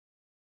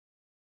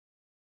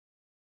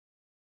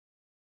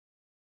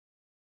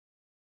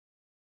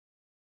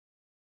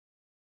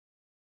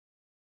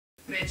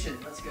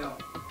Bitchin', let's go.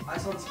 I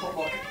just want to put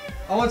more.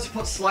 I want to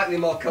put slightly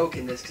more coke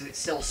in this because it's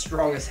still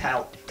strong as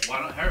hell.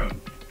 Why not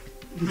heroin?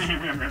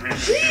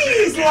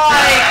 She's like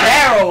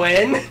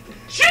heroin.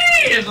 She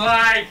is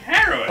like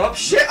heroin. Oh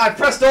shit! I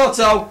pressed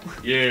auto.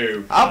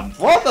 You.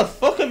 What the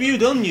fuck have you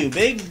done, you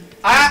big?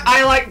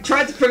 I like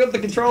tried to pick up the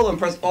controller and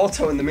press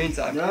auto in the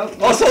meantime. No.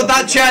 Also,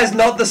 that chair's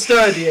not the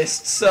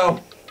sturdiest, so.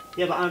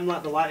 Yeah, but I'm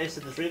like the lightest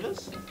of the three of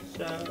us.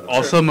 So.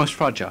 Also most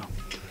fragile.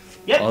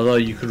 Yep. Although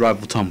you could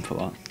rival Tom for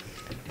that.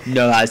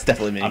 No, that's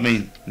definitely me. I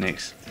mean,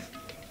 Nix.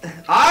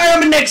 I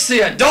am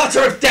Nixia,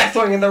 daughter of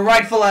Deathwing and the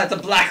rightful heir to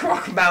Black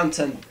Rock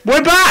Mountain.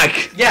 We're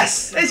back!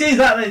 Yes. This is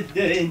what we're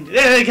doing.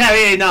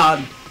 Carrying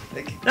on.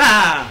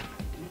 Ah.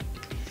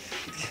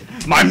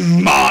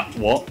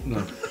 What?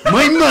 No.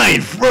 My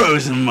mind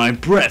froze and my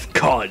breath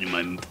caught in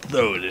my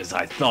throat as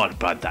I thought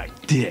about that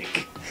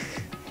dick.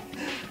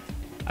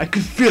 I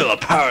could feel a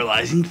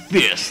paralyzing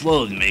fear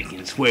slowly making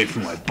its way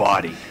through my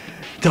body,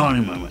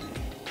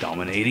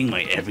 dominating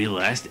my every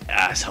last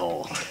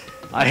asshole.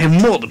 I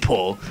had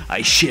multiple,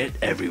 I shit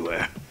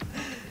everywhere.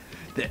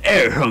 The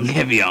air hung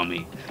heavy on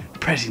me,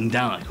 pressing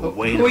down like a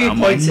weight who are you around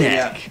my pointing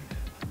neck.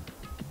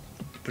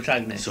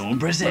 Protagonist. Someone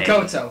press A.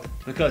 Makoto.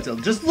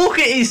 Makoto. Just look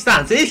at his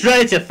stance. He's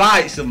ready to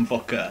fight some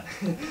fucker.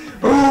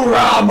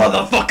 Hoorah,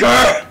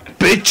 motherfucker!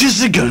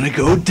 Bitches are gonna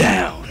go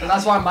down. And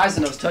that's why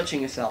Mizuno's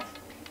touching herself.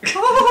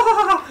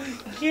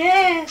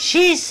 Yeah,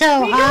 she's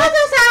so hot.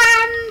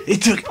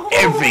 It took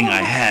everything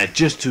I had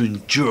just to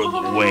endure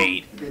the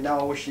weight. You know,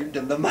 I wish you'd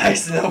done the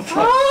Mizuno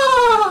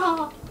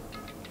part.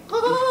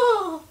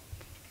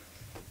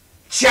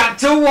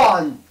 Chapter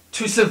 1.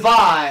 To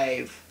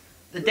survive.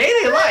 The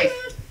daily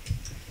life.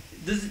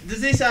 Does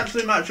this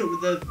actually match up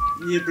with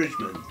the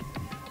abridgment?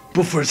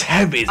 But for as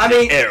heavy as I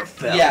mean, the air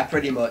felt, yeah,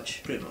 pretty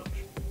much. Pretty much.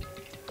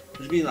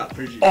 There's been like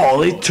prejudice.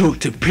 all it took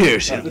to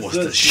pierce it Like the was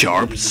the first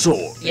sharp thing.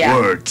 sword. Yeah.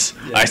 Words.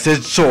 Yeah. I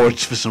said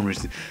swords for some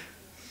reason.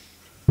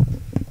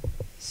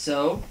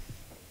 So,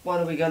 what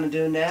are we gonna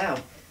do now?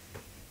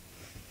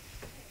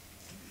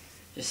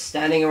 Just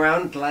standing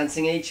around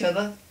glancing at each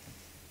other?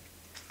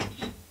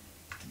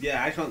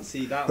 Yeah, I can't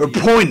see that. Her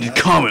pointed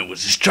comment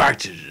was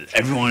distracted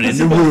everyone in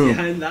the What's room.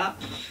 behind that?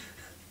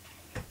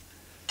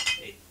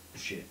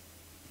 Shit.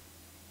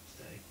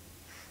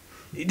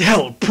 It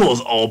helped pull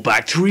us all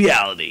back to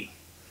reality.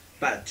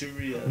 Back to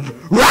real.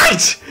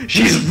 Right!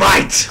 She's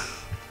right!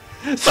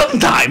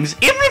 Sometimes,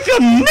 even if you're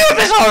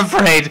nervous or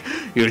afraid,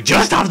 you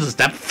just have to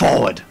step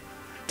forward.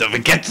 Don't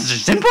forget such a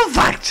simple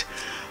fact.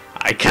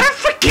 I can't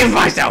forgive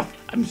myself.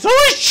 I'm so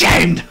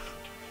ashamed.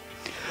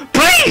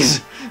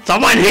 Please!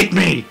 Someone hit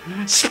me!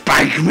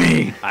 Spank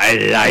me! I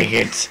like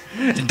it!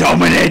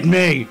 Dominate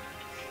me!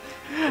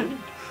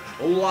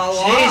 Oh, la,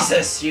 la.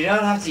 Jesus, you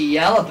don't have to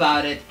yell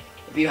about it.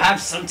 If you have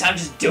some time,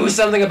 just do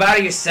something about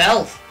it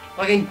yourself.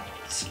 Fucking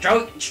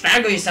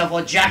strangle yourself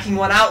while jacking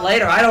one out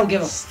later. I don't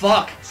give a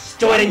fuck. Just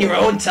do it in your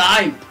own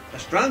time. A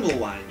strangle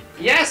line.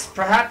 Yes,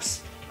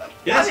 perhaps.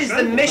 Yes, what is the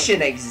strangle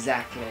mission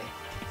exactly?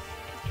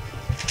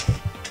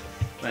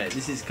 Right,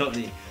 this is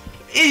company.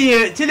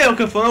 Idiot, to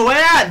look for a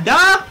way out,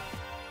 duh!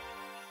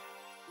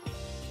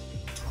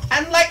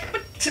 And like,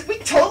 we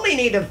totally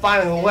need to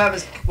find whoever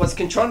was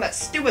controlling that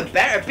stupid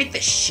bear. Beat the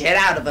shit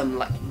out of him,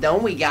 like,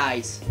 don't we,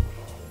 guys?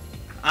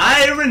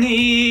 I put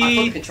the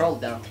Irony! control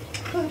down.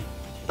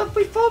 But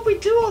before we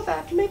do all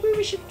that, maybe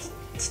we should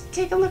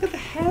take a look at the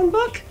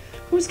handbook.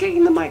 Who's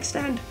getting the mic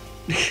stand?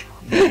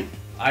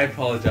 I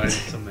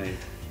apologize to me.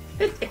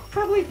 It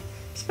probably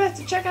is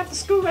best to check out the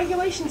school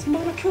regulations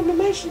Monokuma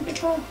mentioned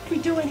before we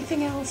do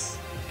anything else.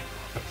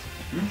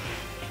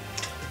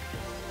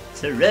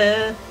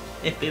 Terror,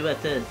 if we were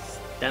to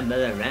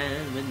stumble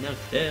around with no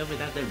fear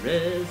without the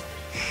ruse.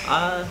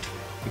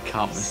 We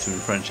can't miss doing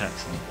a French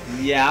accent.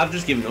 Yeah, I've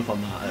just given up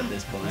on that at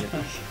this point.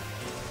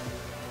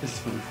 It's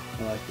fun.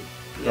 I like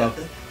it. Yeah.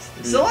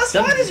 So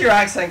why does your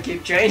accent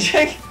keep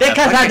changing?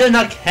 Because I do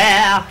not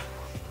care!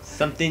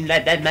 Something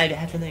like that might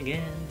happen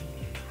again.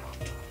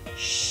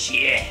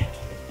 Shit.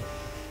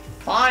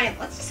 Fine,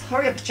 let's just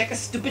hurry up and check the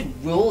stupid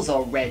rules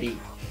already.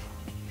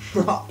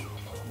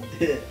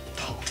 Totally.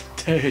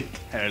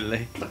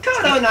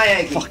 Makoto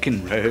Naegi.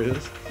 Fucking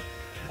rules.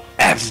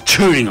 After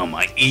turning on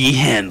my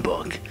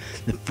e-handbook,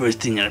 the first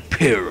thing that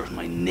appeared was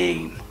my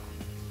name.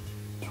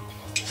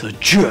 So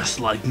just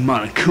like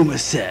Monokuma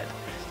said,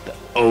 the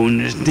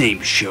owner's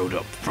name showed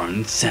up front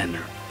and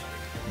center.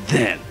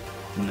 Then,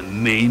 in the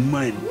main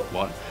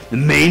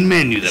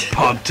menu that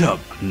popped up,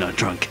 I'm not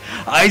drunk,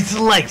 I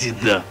selected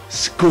the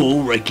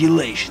school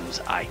regulations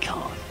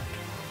icon.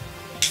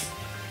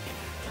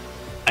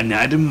 An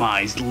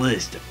itemized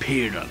list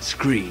appeared on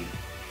screen.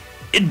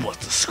 It was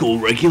the school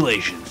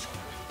regulations.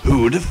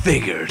 Who would have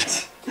figured?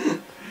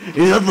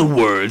 In other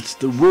words,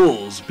 the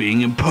rules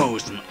being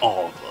imposed on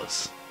all of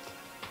us.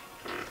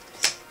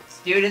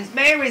 Students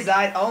may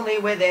reside only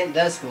within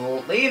the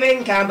school.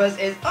 Leaving campus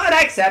is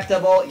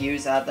unacceptable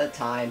use of the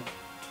time.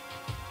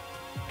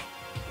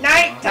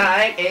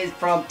 Nighttime is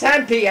from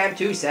 10 p.m.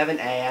 to 7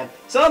 a.m.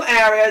 Some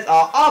areas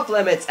are off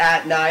limits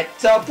at night,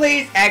 so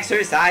please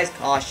exercise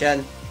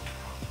caution.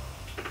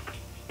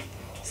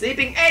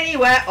 Sleeping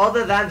anywhere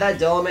other than the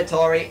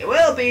dormitory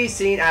will be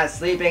seen as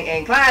sleeping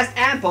in class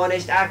and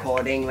punished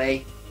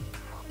accordingly.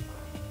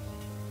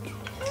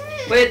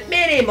 With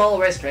minimal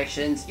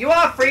restrictions, you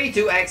are free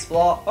to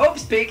explore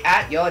Hope's Peak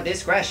at your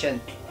discretion.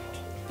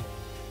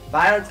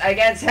 Violence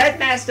against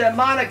Headmaster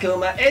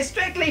Monokuma is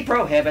strictly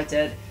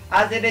prohibited,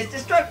 as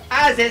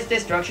is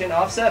destruction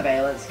of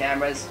surveillance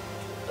cameras.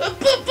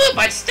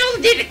 I still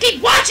need to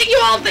keep watching you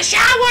all in the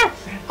shower!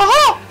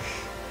 Oh!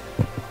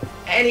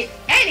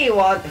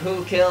 Anyone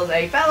who kills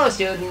a fellow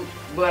student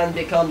and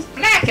becomes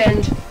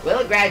blackened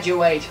will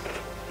graduate.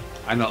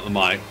 I knocked the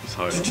mic,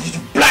 sorry.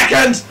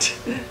 Blackened!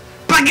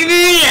 Blackened in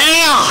the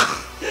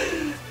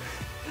air!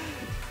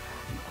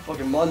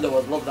 Fucking Mondo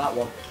would love that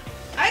one.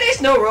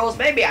 Additional rules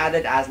may be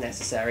added as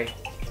necessary.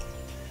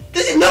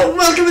 This is not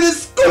welcome in a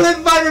school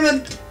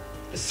environment!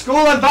 The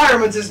school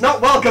environment is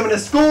not welcome in a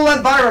school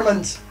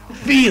environment!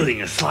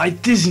 Feeling a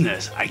slight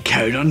dizziness, I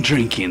carried on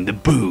drinking the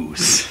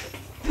booze.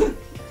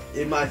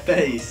 In my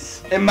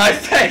face. In my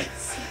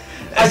face!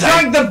 I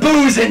drank the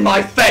booze in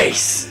my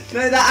face!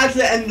 No, that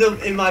actually ended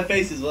up in my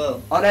face as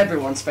well. On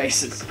everyone's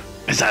faces.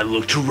 As I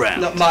looked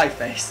around, Not my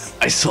face.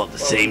 I saw the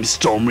same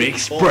stormy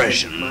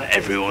expression on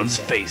everyone's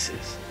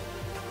faces.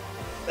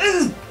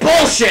 This is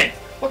bullshit!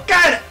 What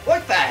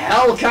the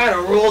hell kind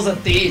of rules are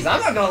these?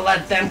 I'm not gonna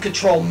let them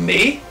control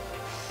me!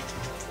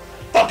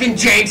 Fucking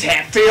James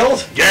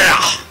Hetfield!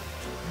 Yeah!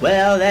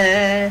 Well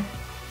then,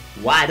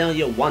 why don't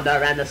you wander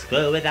around the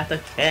school without a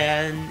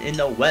care in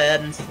the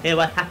world and see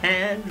what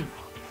happens?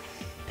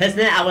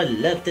 Personally, I would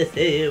love to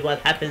see what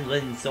happens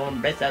when someone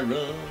breaks a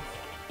rule.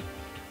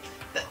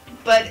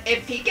 But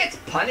if he gets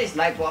punished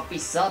like what we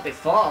saw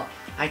before,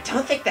 I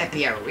don't think there'd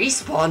be a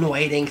respawn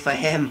waiting for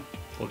him.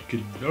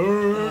 Fucking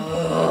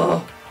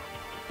nerd.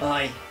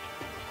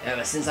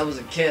 Ever since I was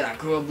a kid, I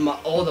grew up with my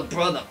older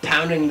brother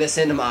pounding this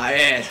into my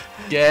head.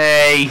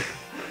 Yay!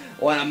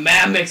 When a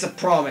man makes a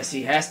promise,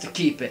 he has to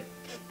keep it,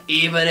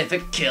 even if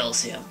it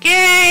kills him.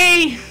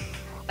 Yay!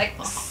 Like,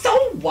 so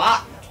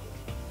what?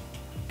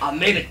 I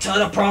made a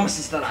ton of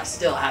promises that I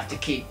still have to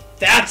keep.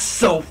 That's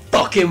so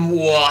fucking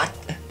what?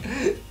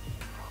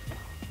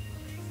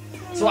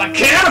 So I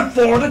can't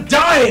afford to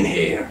die in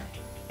here.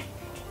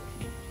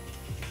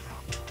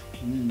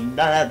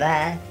 None of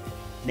that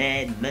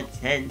made much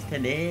sense to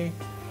me,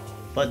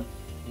 but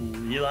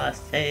you are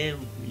saying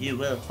you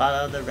will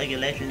follow the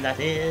regulations, that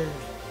is.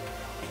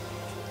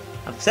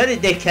 I've said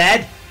it,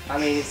 dickhead! I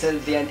mean, it said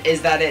at the end,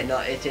 is that it? No,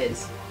 it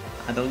is.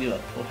 I don't give a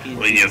fucking...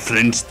 When your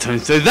friends turn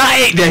to that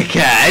ain't the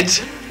kid!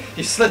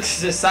 You slipped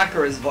to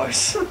Sakura's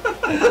voice.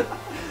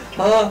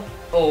 Huh?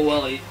 Oh,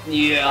 well,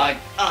 yeah,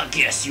 I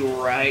guess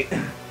you're right.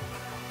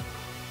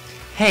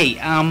 Hey,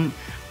 I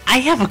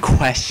have a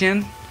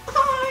question.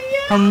 Oh,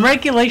 yeah. From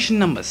regulation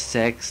number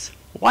 6,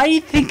 what do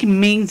you think it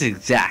means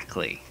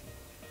exactly?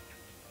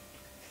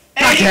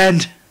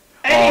 Blackhead!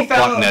 Any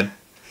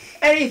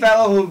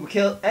fellow who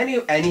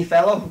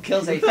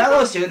kills a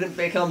fellow student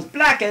becomes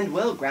blackened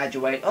will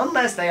graduate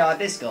unless they are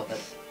discovered.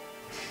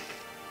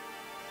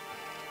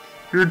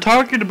 You're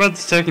talking about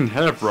the second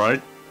half,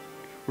 right?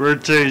 Where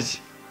it says,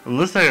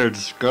 unless they are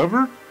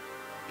discovered?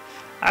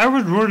 I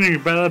was wondering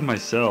about it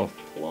myself.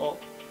 Well,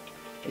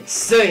 it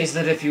says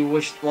that if you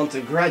want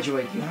to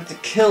graduate, you have to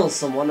kill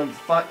someone and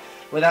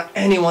without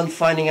anyone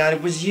finding out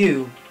it was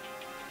you.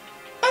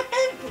 But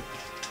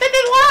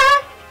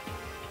why?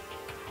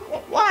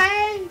 Why?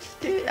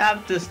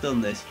 I've just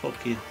done this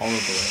fucking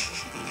horribly.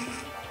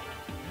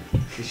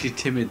 Because you're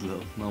timid,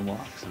 little normal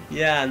accent.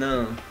 Yeah, I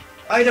know.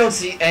 I don't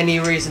see any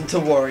reason to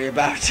worry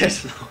about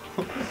it.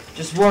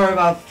 Just worry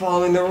about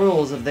following the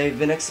rules if they've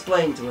been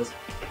explained to us.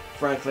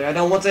 Frankly, I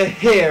don't want to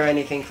hear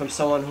anything from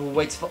someone who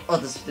waits for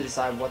others to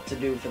decide what to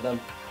do for them.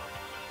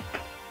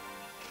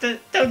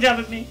 Don't jab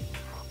at me.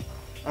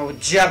 I would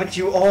jab at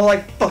you all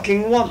I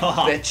fucking want,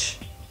 bitch.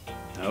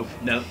 Nope.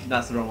 No,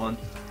 that's the wrong one.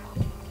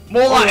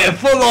 More like a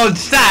full-on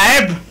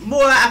stab!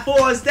 More like a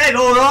forward step,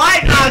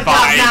 alright?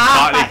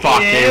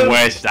 Fucking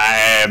West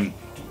Ham!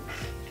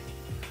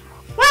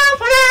 Well,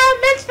 for now,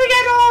 let's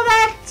forget all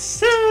that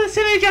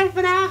silly joke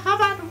for now. How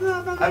about...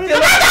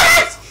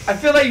 I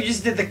feel like you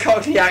just did the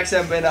Cockney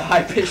accent but in a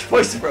high-pitched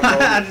voice for a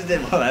moment. I just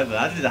did whatever.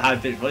 I did a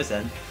high-pitched voice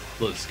then.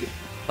 Look,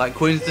 like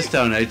Queens of the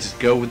Stone Age, just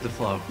go with the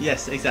flow.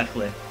 Yes,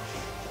 exactly.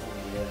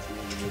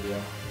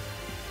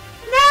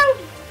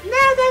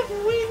 Now that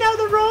we know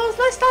the rules,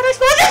 let's start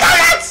exploring the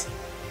toilets!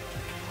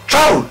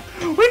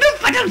 True! We don't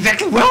find out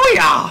exactly where we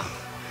are!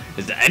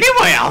 Is there any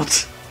way out?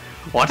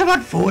 What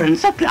about food and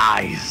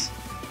supplies?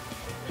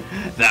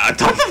 There are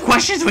tons of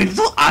questions we need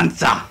to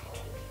answer!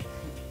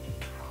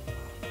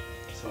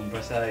 Someone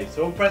press A.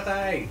 Someone press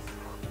A!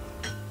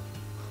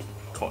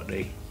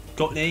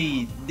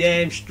 Cockney,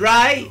 damn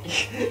straight.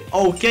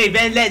 Okay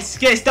then, let's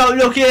start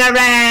looking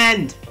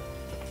around.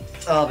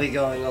 I'll be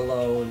going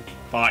alone.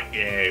 Fuck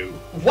you.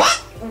 What?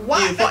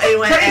 What? You That's thought a you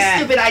went pretty there.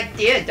 stupid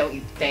idea, don't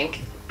you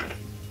think?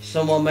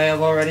 Someone may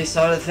have already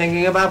started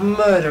thinking about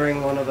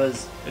murdering one of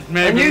us. It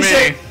may And be you me.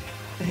 should...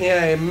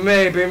 Yeah, it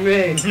may be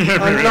me.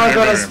 I'm not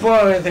gonna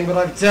spoil anything, but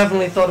I've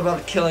definitely thought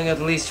about killing at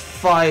least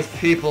 5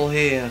 people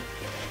here.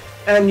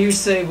 And you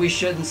say we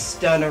shouldn't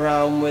stand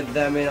around with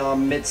them in our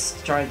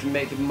midst trying to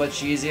make it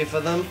much easier for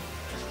them?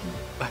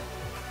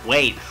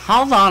 Wait,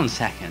 hold on a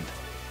second.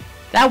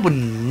 That would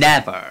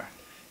never.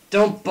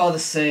 Don't bother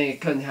saying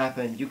it couldn't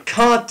happen. You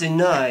can't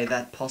deny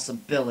that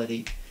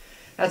possibility.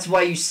 That's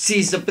why you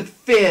seized up with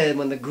fear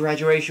when the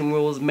graduation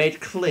rule was made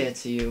clear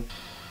to you.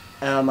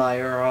 Am I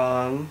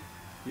wrong?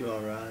 You are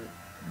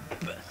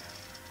right.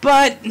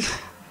 But...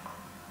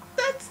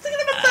 That's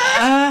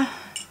the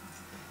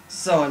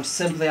So I'm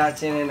simply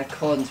acting in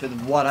accordance with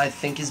what I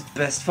think is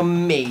best for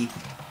me.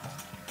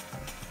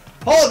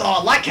 Hold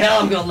on, like hell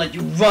I'm gonna let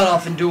you run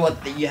off and do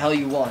what the hell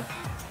you want.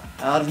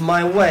 Out of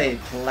my way,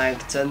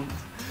 Plankton.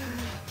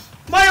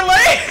 My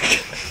leg!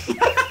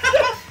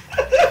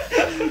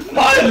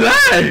 My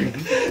leg!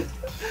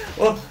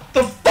 What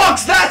the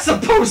fuck's that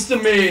supposed to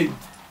mean?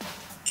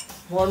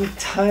 One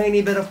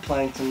tiny bit of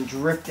plankton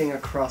drifting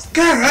across the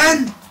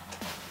Karen!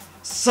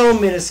 so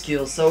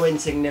minuscule, so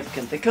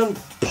insignificant, they couldn't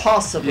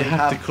possibly You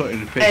have to have cut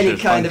in a picture any of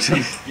kind of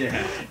Plankton.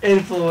 Yeah.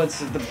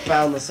 influence of the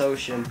boundless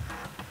ocean.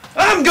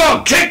 I'm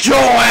gonna kick your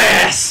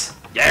ass!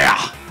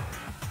 Yeah!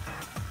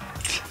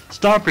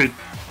 Stop it!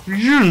 You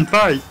shouldn't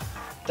fight!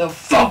 The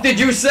fuck did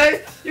you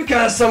say? You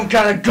kind of some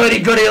kind of goody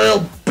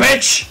little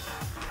bitch?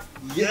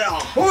 Yeah.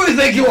 Who do you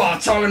think you are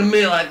talking to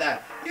me like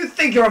that? You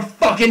think you're a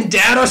fucking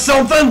dad or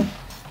something?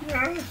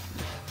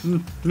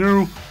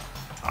 No,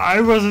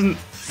 I wasn't.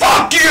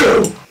 Fuck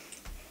you!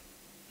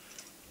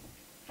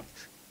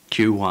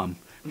 Q1.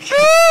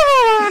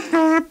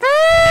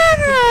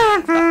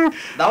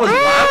 That was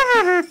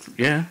WAP?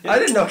 Yeah? I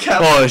didn't know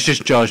Cal. Oh, it's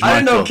just George I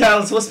didn't know Michael.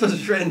 Careless Whispers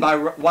was written by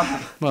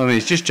WAP. Well, I mean,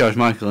 it's just George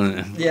Michael,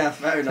 isn't it? Yeah,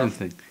 fair enough.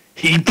 Something.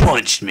 He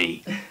punched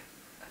me,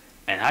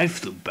 and I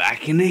flew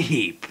back in a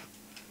heap.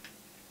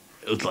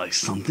 It was like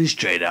something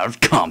straight out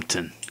of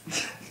Compton.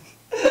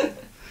 I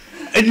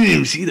didn't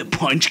even see the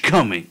punch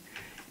coming.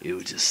 It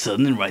was just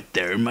suddenly right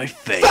there in my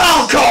face.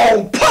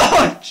 Falco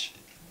punch!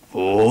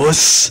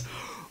 Os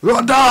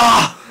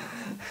Rada!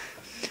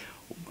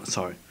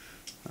 Sorry.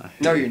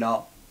 No, you're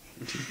not.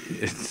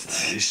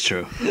 It's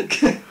true.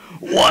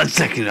 1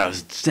 second I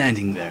was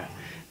standing there.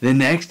 The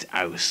next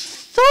I was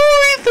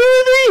soaring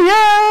through the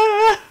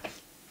air.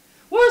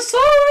 We're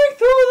soaring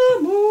through the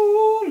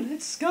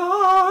moonlit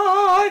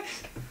sky.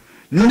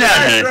 Now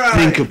that I right.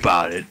 think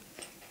about it,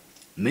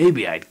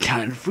 maybe I'd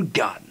kind of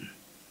forgotten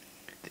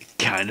the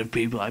kind of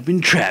people I've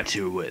been trapped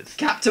here with.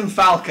 Captain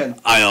Falcon.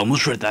 I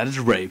almost read that as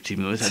raped,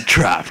 even though I said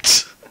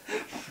trapped.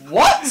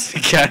 What? The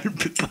kind of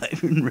people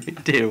I've been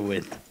raped here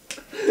with.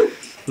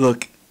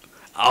 Look,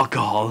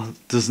 alcohol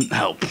doesn't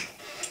help.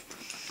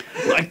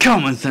 My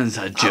common sense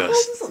had Alcohol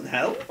just doesn't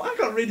help. I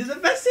got rid of the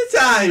best of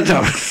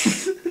time.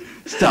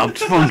 stopped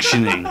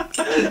functioning.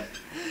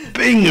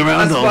 Being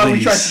around That's all why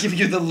we tried to these give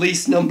you the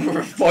least number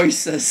of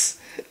voices.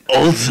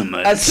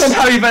 ultimates And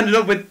somehow you've ended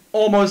up with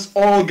almost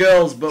all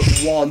girls but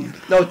one.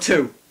 No,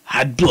 two.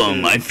 had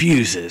blown my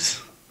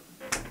fuses.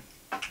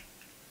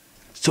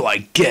 So I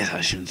guess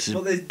I shouldn't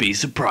Well, they- be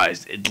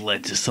surprised it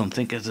led to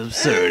something as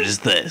absurd as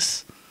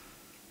this.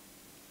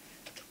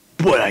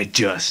 But I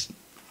just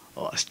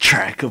lost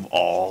track of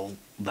all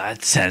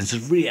that sense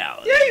of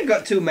reality. Yeah, you've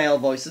got two male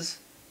voices.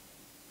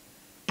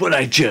 But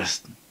I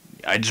just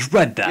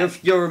read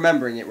that. You're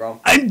remembering it wrong.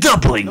 I'm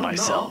doubling No, I'm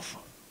myself.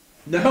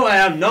 No, I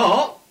am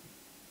not.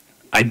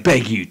 I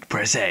beg you to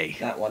press A.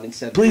 That one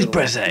instead of Please the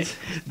press other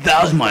A.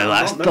 That was my I'm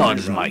last not thought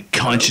as remembering my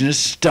consciousness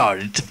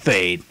started to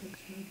fade.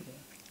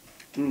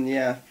 one.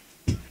 Yeah.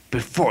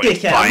 Before it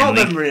Dickhead, I'm not finally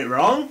remembering it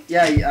wrong.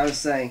 Yeah, I was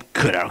saying.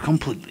 cut out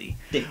completely.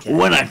 Dickhead.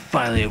 When I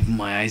finally opened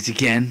my eyes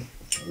again,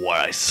 what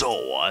I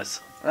saw was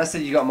I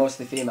said you got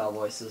mostly female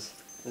voices.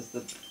 That's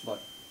the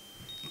what?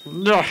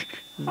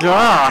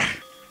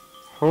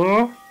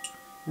 Huh?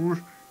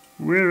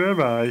 Where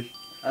am I?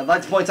 I'd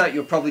like to point out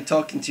you're probably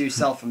talking to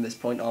yourself from this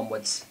point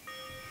onwards.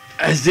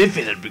 as if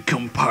it had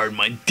become part of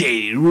my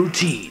daily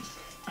routine.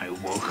 I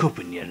woke up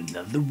in yet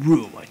another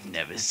room I'd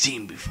never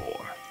seen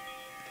before.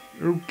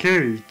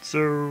 Okay,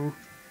 so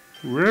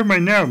where am I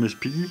now, Miss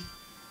Piggy?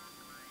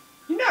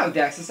 You know,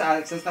 Dex, this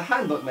access the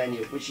handbook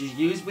menu, which is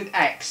used with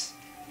X.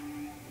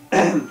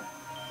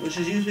 Which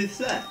is used with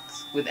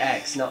sex. With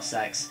X, not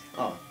sex.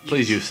 Oh,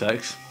 Please use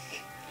sex.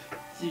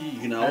 you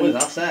can always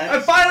have sex. I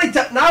finally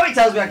now it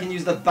tells me I can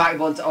use the back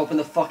button to open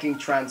the fucking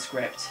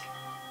transcript.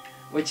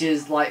 Which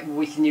is like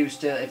we can use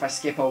to if I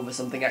skip over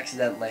something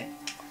accidentally.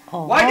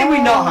 Why did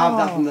we not have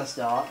that from the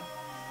start?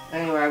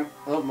 Anyway,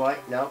 oh boy,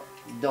 no,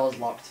 door's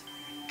locked.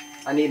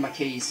 I need my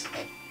keys.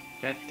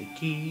 Got the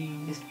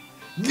keys.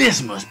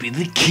 This must be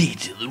the key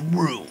to the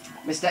room.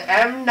 Mr.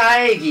 M.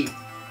 Naegi.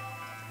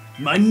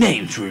 My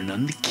name's written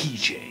on the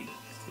keychain,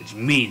 which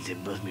means it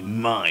must be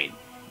mine,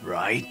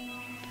 right?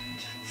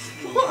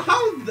 What?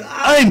 How?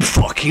 I'm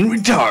fucking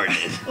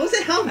retarded. Was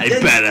it how? I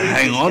dense better is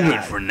hang this on to guy?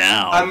 it for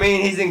now. I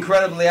mean, he's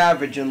incredibly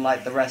average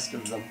unlike the rest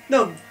of them.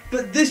 No,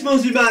 but this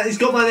must be mine. It's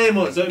got my name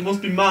on it, so it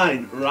must be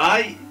mine,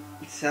 right?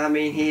 So, I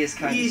mean, he is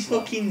kind He's of slow.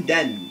 fucking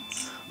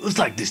dense. Looks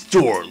like this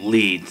door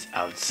leads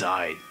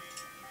outside.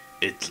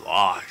 It's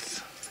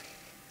locked.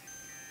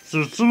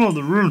 So some of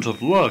the rooms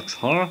have locks,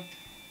 huh?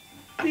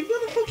 You've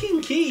got a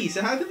fucking key,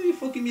 so how can they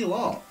fucking be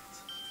locked?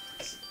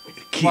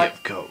 Key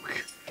of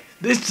Coke.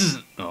 This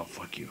isn't. Oh,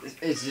 fuck you.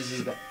 It's just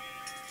a bit.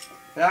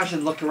 I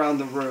should look around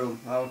the room.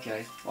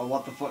 Okay. Well,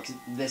 what the fuck's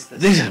this?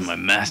 This is my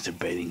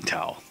masturbating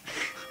towel.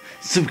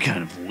 Some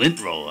kind of lint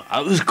roller.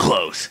 I was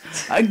close.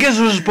 I guess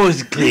we're supposed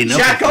to clean up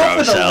Jack after off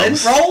with a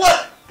ourselves. lint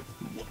roller?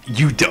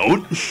 You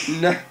don't?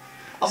 No.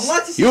 I'm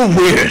glad to see. You're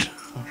weird.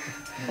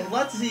 I'm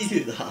glad to see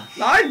you do that.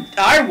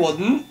 I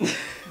wouldn't. In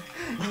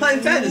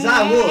fairness,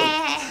 I would.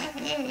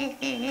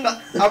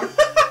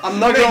 I'm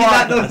not gonna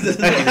lie.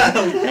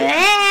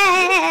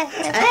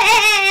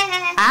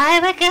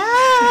 I'm a girl.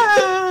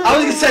 I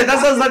was gonna say that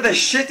sounds like the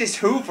shittest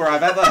Hoover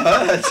I've ever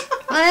heard.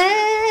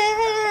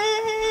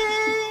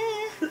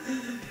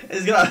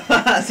 It's got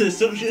that's an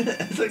assumption.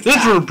 It's like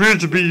This will appear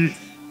to be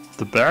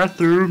the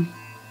bathroom.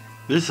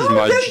 This is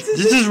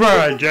this is where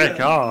I jack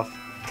off.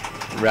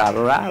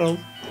 Rattle, rattle.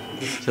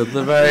 Till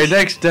the very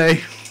next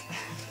day.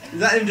 Is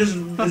that just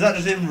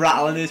him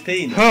rattling his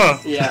penis? Huh.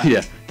 Yeah.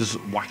 Yeah, just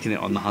whacking it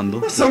on the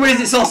handle. For some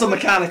reason, it's also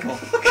mechanical.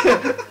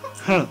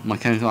 Huh.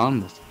 Mechanical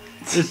animals.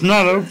 It's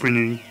not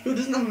opening. Who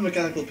doesn't have a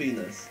mechanical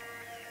penis?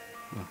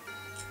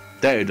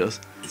 There it does.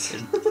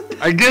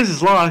 I guess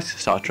it's locked.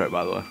 Star Trek,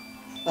 by the way.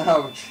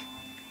 Ouch.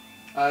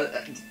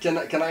 Can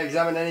I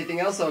examine anything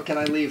else, or can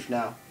I leave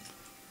now?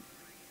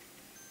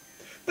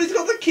 But he's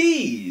got the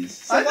keys.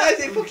 So I- why is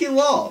it fucking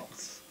locked?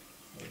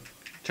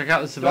 Check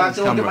out the Do I have surveillance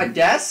to look at camera. my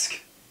desk?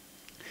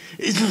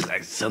 It looks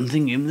like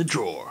something in the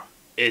drawer.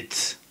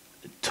 It's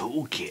a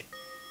toolkit.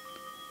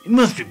 It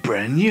must be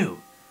brand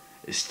new.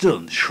 It's still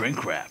in the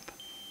shrink wrap.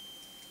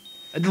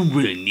 I don't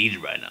really need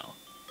it right now,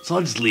 so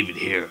I'll just leave it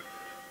here.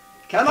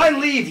 Can I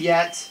leave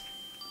yet?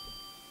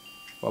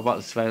 What about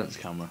the surveillance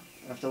camera?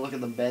 I have to look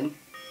at the bin.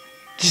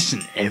 Just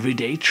an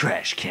everyday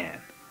trash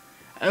can.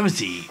 I don't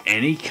see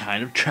any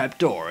kind of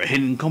trapdoor or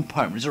hidden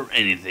compartments or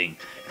anything,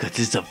 because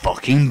it's a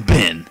fucking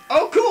bin.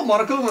 Oh, cool!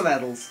 Monokuma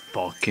medals.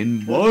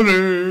 Fucking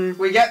water.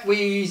 We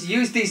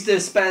use these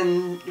to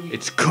spend.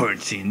 It's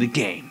currency in the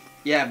game.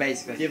 Yeah,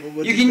 basically. Yeah, but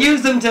what You do can you-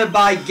 use them to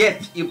buy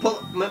gifts. You put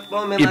them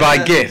in You like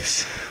buy a,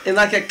 gifts. in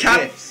like a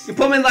cap. Gifts. You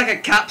put them in like a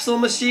capsule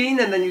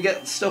machine, and then you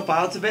get stuff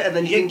out of it, and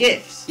then You you get can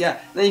gifts. Yeah,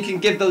 then you can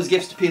give those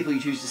gifts to people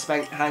you choose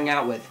to hang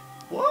out with.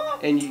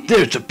 What? And you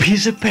There's a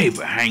piece of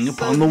paper hanging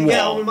upon the you get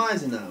on wall, with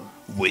Miser now.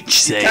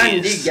 which can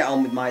indeed says... get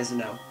on with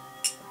Mizuno.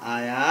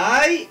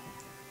 Aye.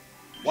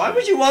 Why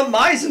would you want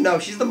Mizuno?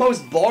 She's the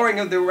most boring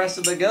of the rest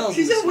of the girls.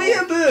 She's in a school.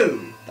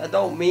 weeaboo. That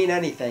don't mean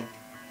anything.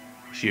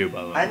 It's you,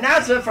 by the way.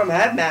 Announcement from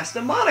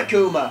Headmaster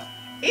Monokuma.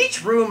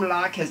 Each room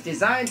lock is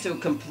designed to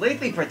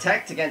completely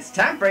protect against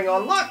tampering or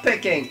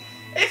lockpicking.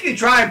 If you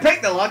try and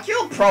pick the lock,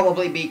 you'll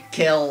probably be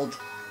killed.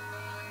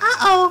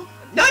 Uh-oh.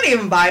 Not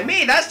even by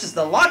me, that's just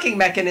the locking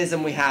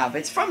mechanism we have.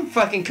 It's from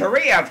fucking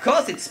Korea, of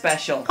course it's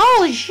special.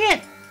 Holy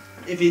shit.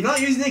 If you're not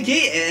using the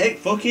key, it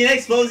fucking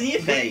explodes in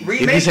your face.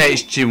 If you say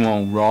it's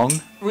Jimon wrong,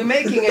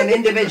 Remaking an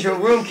individual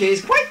room key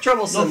is quite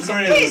troublesome, Not so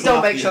Korea, please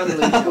don't but make sure to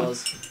lose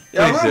yours.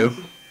 Your please room,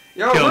 do.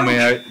 your Kill room, me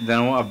out, then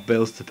I won't have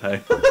bills to pay.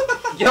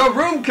 Your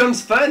room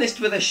comes furnished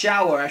with a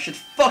shower. I should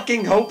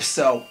fucking hope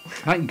so.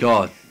 Thank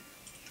God.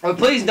 Oh,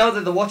 please know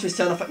that the water is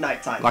turned off at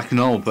night time. Like a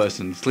normal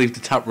person, just leave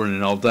the tap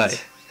running all day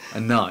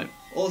and night.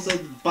 Also,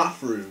 the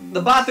bathroom.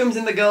 The bathrooms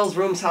in the girls'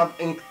 rooms have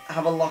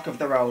a lock of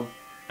their own.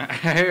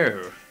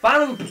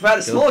 Finally, we prepared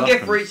a small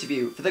gift for each of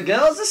you. For the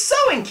girls, a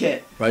sewing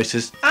kit.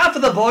 Racist. And for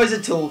the boys, a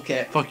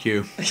toolkit. Fuck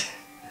you.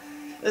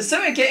 The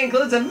sewing kit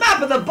includes a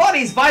map of the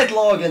body's vital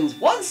organs.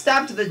 One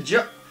stab will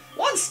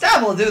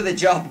do the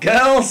job,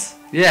 girls.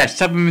 Yeah,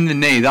 stab him in the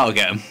knee, that'll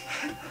get him.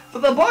 For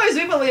the boys,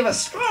 we believe a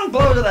strong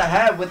blow to the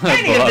head with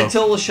any of the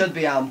tools should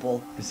be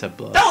ample. He said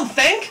blood. Don't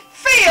think,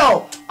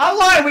 feel! I'm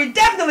lying, we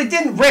definitely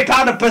didn't rip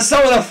out of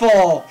Persona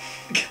 4.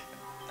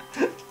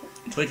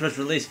 Which was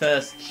released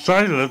first?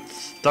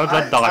 Silence.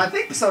 I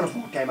think Persona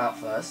 4 came out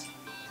first.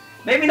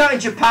 Maybe not in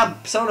Japan,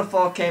 Persona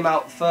 4 came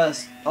out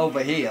first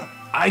over here.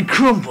 I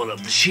crumpled up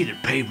the sheet of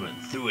paper and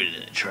threw it in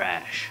the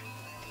trash.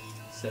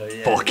 So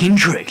yeah. Fucking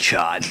trick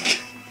shot.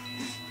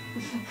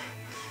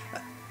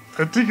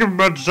 I think I'm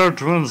about to start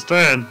to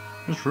understand.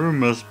 This room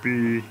must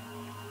be...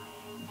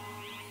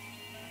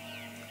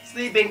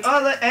 Sleeping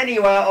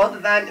anywhere other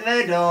than in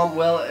the dorm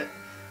will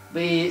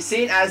be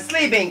seen as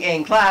sleeping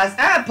in class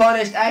and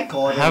punished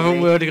accordingly.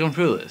 Haven't we already gone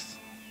through this?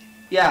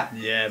 Yeah.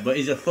 Yeah, but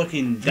he's a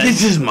fucking.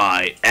 This is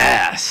my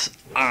ass.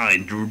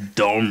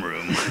 dorm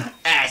room.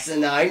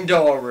 Asinine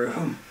door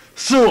room.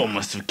 Someone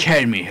must have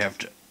carried me here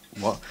after...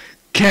 What?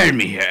 Carried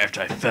me here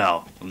after I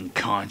fell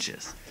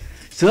unconscious.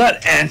 So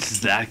that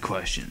answers that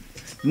question.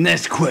 The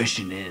next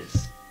question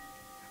is...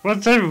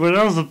 What's everyone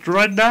else up to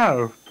right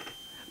now?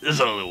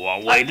 There's only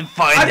one way to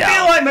find I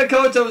feel out. like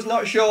Makoto's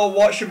not sure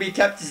what should be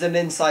kept as an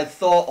inside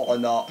thought or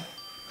not.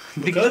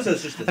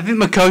 Makoto's just a. I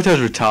think Makoto's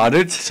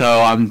retarded,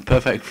 so I'm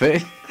perfect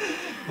fit.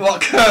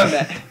 What,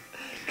 Kermit?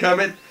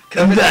 Kermit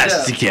the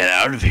That's to Jerk. get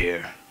out of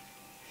here.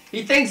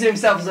 He thinks of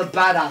himself as a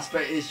badass,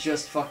 but is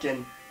just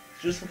fucking...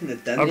 Just fucking a I'm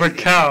a dentist.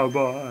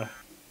 cowboy.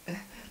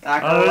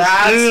 Like a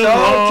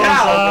rhinestone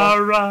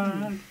cowboy.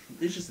 alright.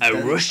 It's just I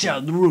rushed out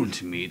of the room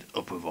to meet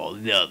up with all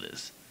the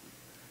others.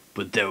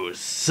 But there was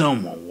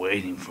someone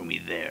waiting for me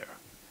there.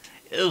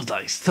 It was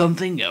like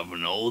something of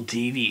an old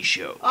TV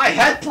show. I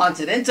head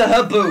planted into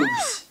her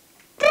boobs.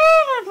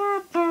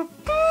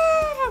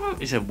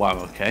 He said, wow,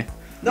 okay.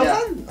 No Yeah.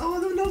 fun.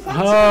 Oh, no fun.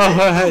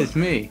 Oh, it's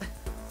me.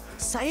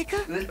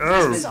 Sayaka? This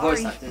voice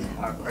Sorry. actor is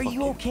horrible. Are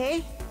you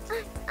okay?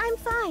 I'm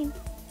fine.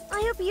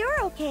 I hope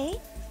you're okay.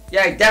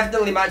 Yeah, it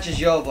definitely matches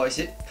your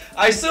voice.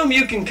 I assume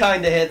you can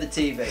kind of hear the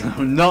TV.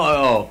 Not at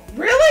all.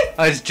 Really?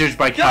 I was judged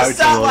by You character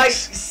sound like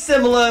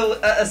looks.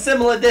 a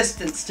similar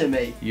distance to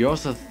me. You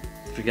also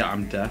forget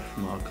I'm deaf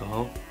from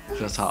alcohol.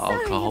 That's how Sorry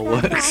alcohol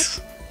about works.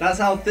 That's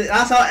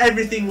how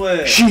everything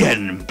works. She had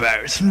an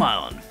embarrassed smile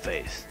on her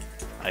face.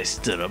 I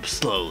stood up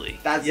slowly.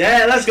 That's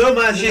Yeah, let's go,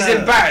 man. She's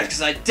embarrassed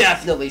because I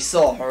definitely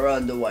saw her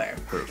underwear.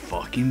 Her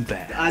fucking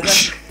bad. I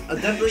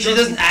definitely. She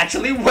doesn't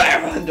actually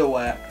wear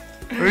underwear.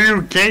 Are you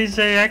okay,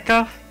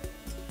 Sayaka?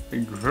 Are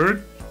you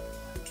hurt?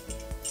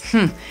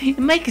 You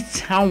make it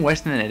sound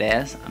worse than it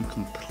is. I'm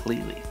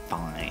completely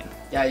fine.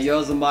 Yeah,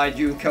 yours and my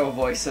Junko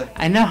voicer.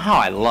 I know how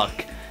I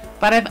look,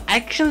 but I've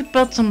actually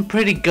built some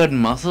pretty good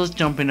muscles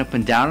jumping up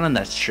and down on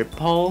that strip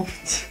pole.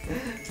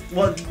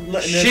 What?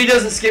 She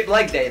doesn't skip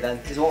leg day then,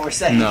 is what we're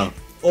saying. No.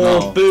 Or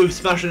No. boobs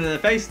smashing in her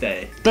face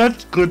day.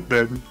 That's good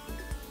then.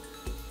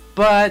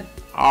 But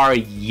are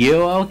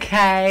you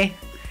okay?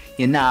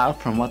 You know,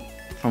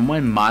 from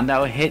when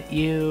Mondo hit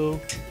you?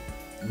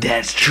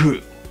 That's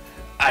true.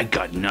 I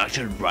got knocked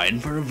out right in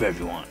front of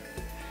everyone.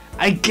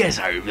 I guess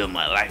I revealed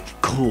my lack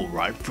of cool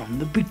right from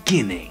the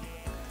beginning.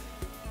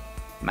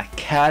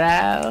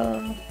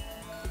 Makoto?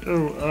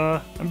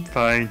 Oh, I'm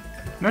fine.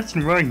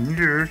 Nothing wrong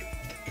here.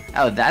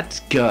 Oh,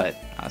 that's good.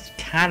 I was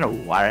kinda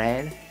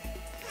worried.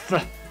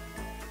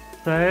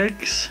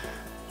 Thanks.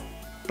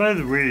 By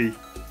the way,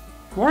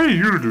 what are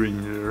you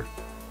doing here?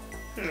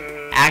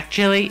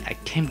 Actually, I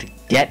came to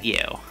get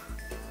you.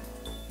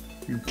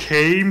 You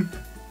came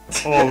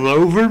all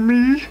over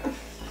me?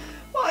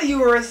 While you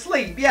were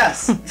asleep,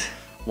 yes.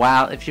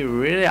 Well, if you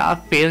really are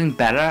feeling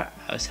better,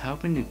 I was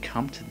hoping you'd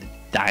come to the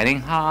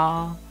dining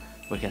hall.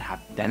 We could have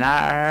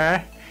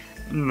dinner.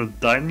 In the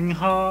dining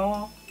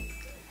hall?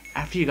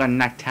 After you got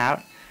knocked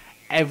out,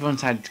 everyone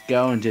decided to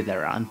go and do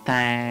their own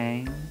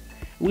thing.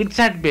 We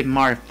decided to be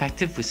more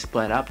effective if we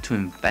split up to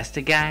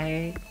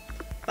investigate.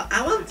 But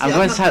I want. I'm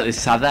going slightly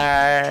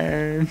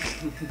southern.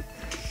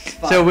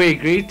 So we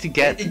agreed to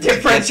get. It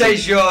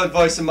differentiates your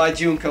voice and my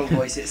Junko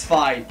voice, it's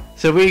fine.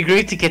 So we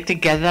agreed to get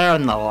together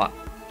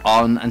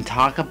on and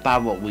talk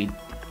about what we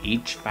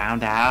each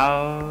found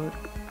out.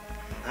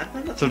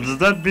 So does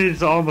that mean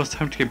it's almost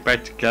time to get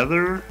back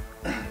together?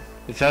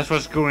 If that's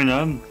what's going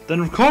on,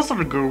 then of course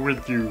I'll go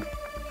with you.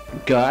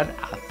 Good.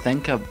 I'll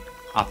think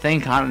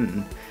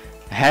on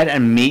ahead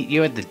and meet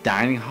you at the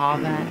dining hall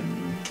then.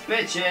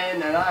 Bitchin',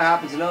 and I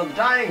happen to know the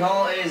dining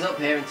hall is up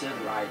here and to the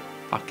right.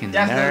 Fucking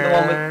Definitely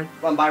the nerd.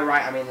 one by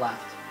right, I mean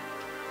left.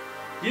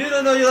 You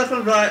don't know your left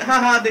and right.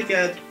 Haha,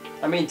 dickhead.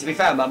 I mean, to be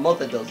fair, my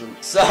mother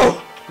doesn't,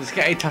 so... Just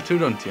get a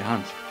tattooed onto your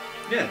hands.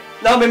 Yeah.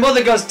 No, my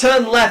mother goes,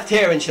 turn left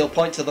here, and she'll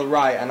point to the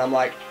right, and I'm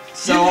like,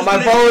 so You am just I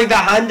put it- following the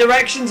hand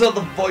directions or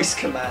the voice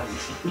command?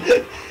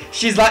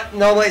 She's like,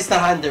 no, it's the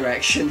hand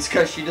directions,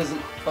 because she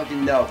doesn't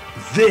fucking know.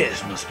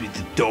 This must be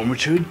the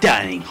dormitory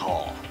dining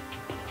hall.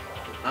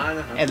 I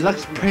know how It to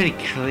looks do pretty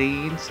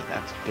clean, so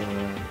that's good.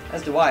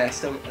 As do I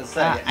still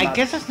say it. I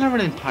guess that's not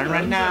really important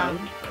right now.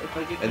 If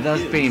I get With us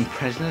confused. being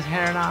prisoners here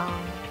and all.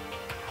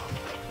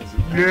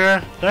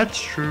 Yeah,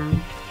 that's true.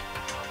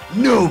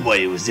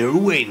 Nobody was there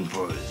waiting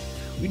for us.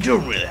 We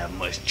don't really have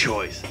much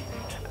choice.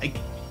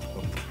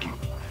 Oh, fuck you.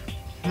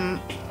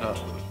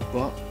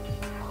 What?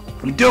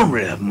 We don't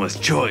really have much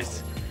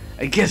choice.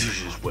 I guess we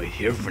should just wait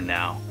here for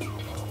now.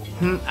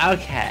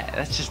 Okay,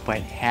 let's just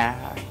wait here.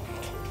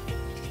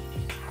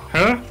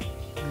 Huh?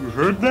 You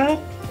heard that?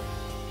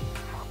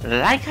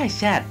 Like I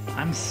said,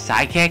 I'm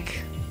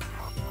psychic.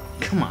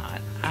 Come on,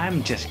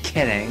 I'm just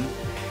kidding.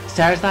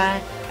 Seriously,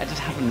 I just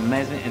have an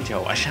amazing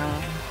intuition.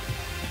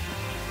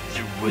 Is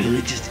it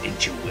really just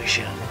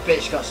intuition?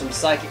 Bitch got some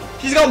psychic...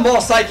 She's got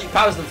more psychic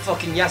powers than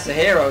fucking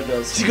Yasuhiro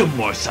does. She's got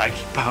more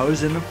psychic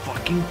powers than a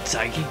fucking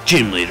psychic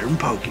gym leader in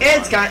Pokemon.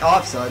 It's kind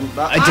of sudden,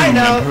 but I don't I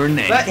know. remember her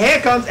name. But here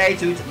comes a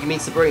you mean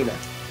Sabrina.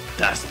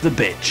 That's the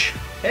bitch.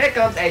 Here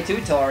comes a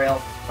tutorial.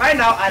 Right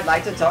now, I'd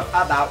like to talk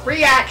about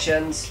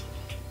reactions.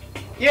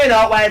 You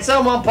know, when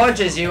someone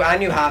punches you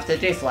and you have to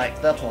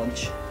deflect the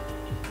punch.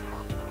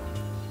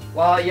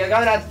 Well, you're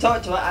going to have to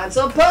talk to it, and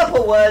some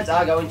purple words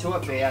are going to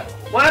appear.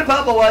 When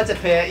purple words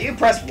appear, you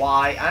press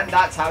Y, and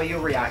that's how you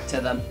react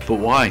to them. But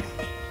why?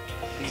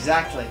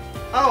 Exactly.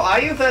 Oh, are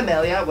you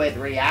familiar with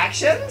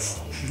reactions?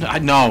 I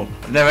know.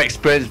 I've never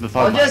experienced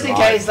before. Well, just in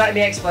case, let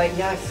me explain.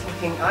 Yeah,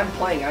 I'm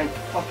playing, I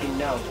fucking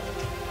know.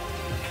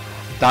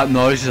 That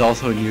noise is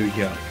also new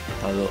again.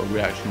 That little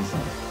reaction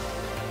sound.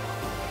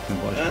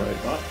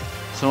 What?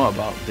 Somewhat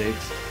about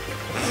dicks.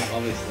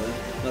 Obviously.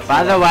 That's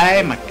By the what-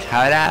 way,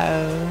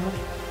 Makoto.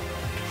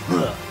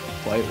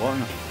 Wait, what?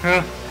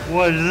 Huh?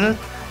 What is it?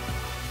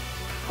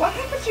 What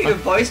happened to your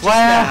voice just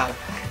Well, now?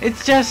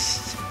 it's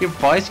just your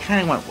voice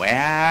kind of went weird,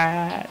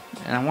 and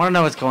I want to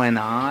know what's going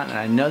on. And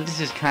I know this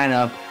is kind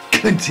of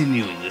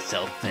Continuing the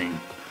self thing.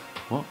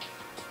 what,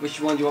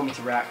 Which one do you want me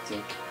to react to?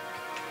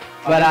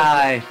 but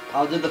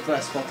I'll do the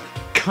first one.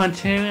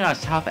 continuing our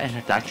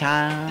self-introduction.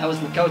 That was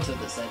Makoto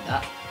that said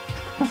that.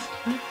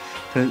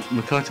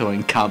 Makoto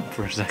went camp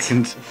for a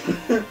second.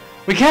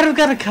 We kind of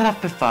got a cut off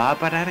before,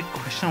 but I had a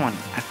question I want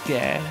to ask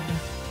you.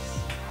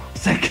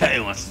 Sakai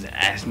wants to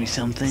ask me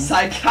something.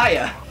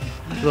 Saikaya.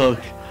 Look,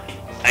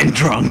 I'm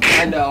drunk.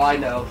 I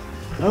know.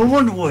 I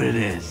wonder what it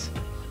is.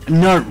 I'm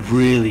not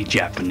really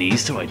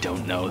Japanese, so I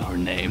don't know her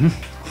name.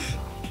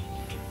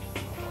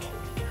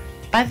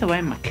 By the way,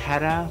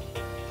 Makoto,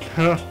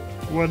 Huh?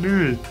 What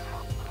is it?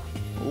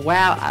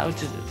 well, I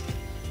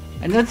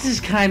know this is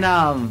kind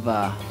of,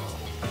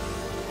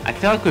 I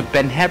feel like we've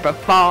been here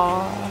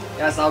before,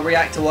 Yes, I'll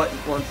react to what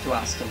you want to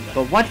ask him.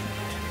 but what,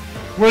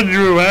 What did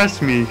you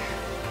ask me?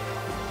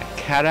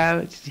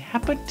 Makoto, did you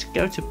happen to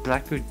go to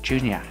Blackwood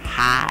Junior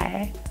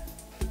High?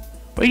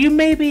 Were you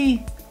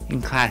maybe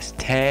in class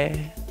 2?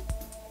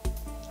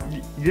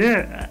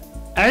 Yeah,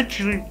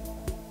 actually,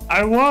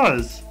 I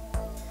was.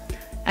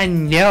 I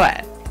knew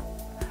it.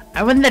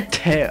 I went there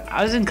too.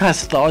 I was in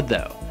class 4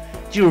 though.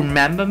 Do you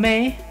remember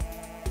me?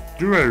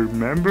 Do I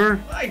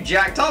remember? I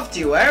jacked off to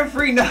you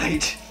every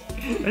night.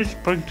 I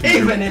spoke to you.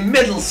 Even in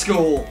middle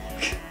school.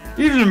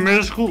 Even in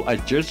middle school, I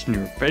judged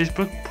your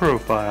Facebook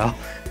profile.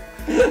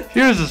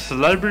 Here's a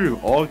celebrity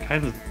with all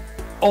kinds of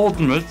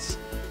ultimates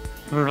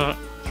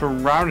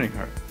surrounding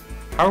her.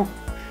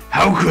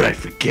 How could I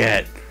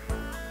forget?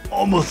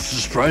 Almost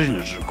as surprising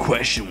as her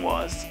question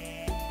was,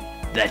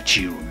 that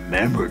she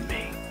remembered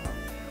me.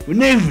 We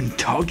never even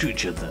talked to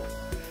each other,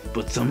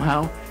 but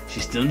somehow she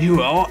still knew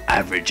how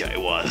average I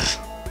was.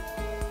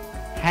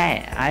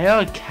 Hey, are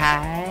you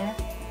okay?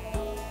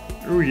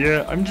 Oh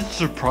yeah, I'm just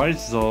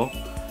surprised though.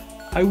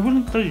 I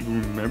wouldn't thought you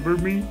remember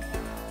me.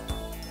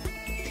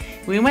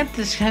 We went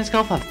to Science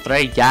School for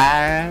 3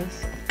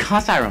 years. Of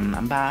course I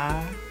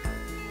remember.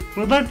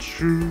 Well, that's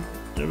true.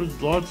 There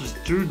was lots of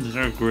students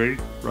in our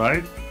grade,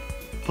 right?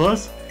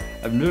 Plus,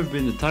 I've never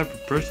been the type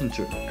of person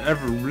to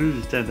ever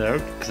really stand out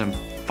because I'm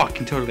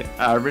fucking totally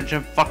average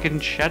and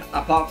fucking shit.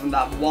 Apart from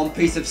that one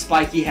piece of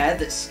spiky hair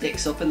that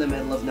sticks up in the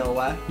middle of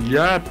nowhere.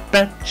 Yeah,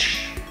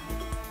 bitch.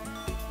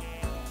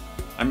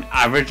 I'm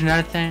average and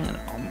everything.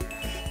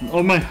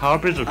 All my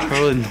hobbies are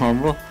Totally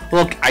normal.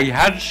 Look, I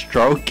had a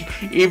stroke.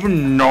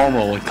 Even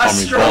normal would call A me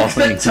stroke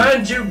boring. that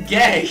turned you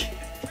gay.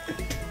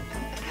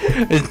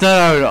 It's not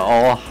how it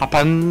all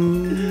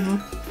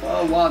happened.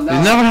 Oh, well, It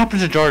now, never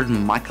happened to George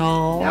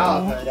Michael. now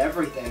I've heard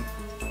everything.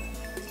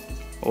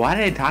 What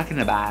are you talking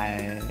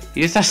about?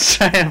 You just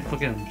saying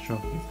fucking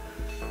stroke.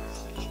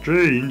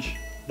 strange.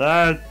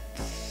 That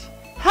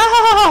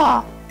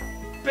Ha!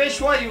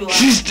 Bitch, why you She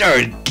laughing?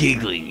 started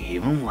giggling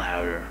even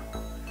louder.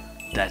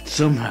 That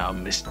somehow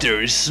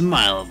mysterious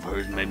smile of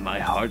hers made my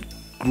heart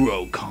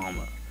grow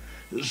calmer.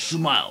 The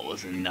smile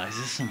was the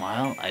nicest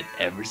smile I'd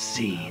ever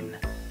seen.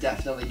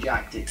 Definitely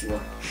jacked it to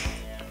her.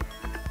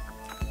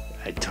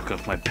 I took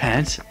off my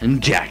pants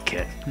and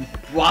jacket.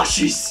 While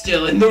she's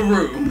still in the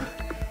room.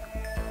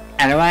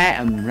 Anyway,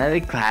 I'm really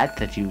glad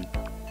that you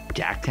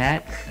jacked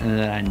it and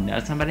that I know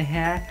somebody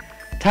here.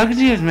 Talking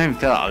to you has made me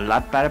feel a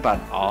lot better about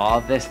all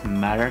this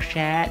murder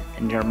shit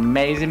and your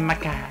amazing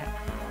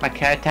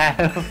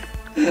Makoto.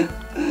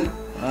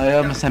 I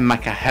almost said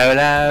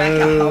Makahoto.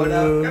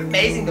 Makahoto.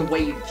 Amazing the way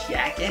you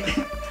jack it.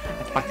 I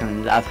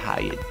fucking love how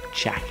you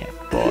jack it,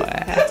 boy.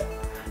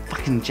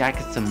 Fucking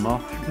jack it some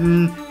more.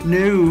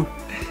 No.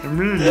 I'm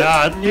really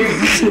not. No.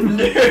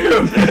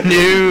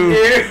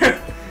 No.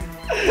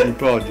 You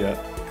bored yet?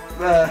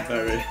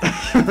 Very.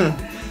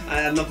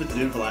 I had nothing to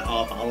do for like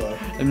half hour.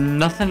 I'm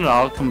nothing at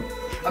all. I'm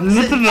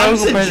Nothing I'm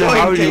else compared to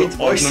how enjoying you Kate's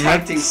voice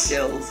ornament- acting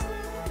skills.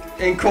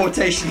 In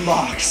quotation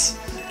marks.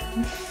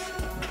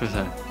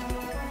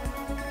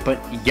 But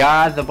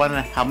you're the one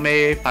that helped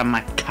me find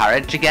my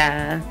courage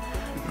again.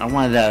 I'm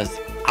one of those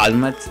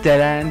ultimate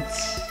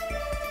students.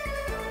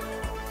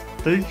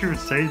 Thank you for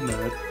saying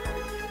that.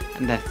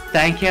 And to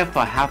thank you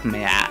for helping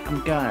me out,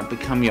 I'm gonna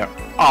become your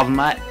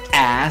ultimate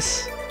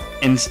ass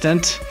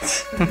instant.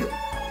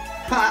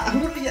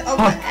 I'm gonna be your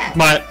other ass.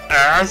 My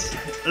ass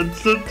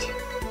instant.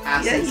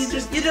 Yeah,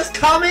 you just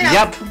come in.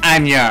 Yep,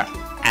 I'm your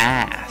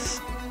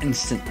ass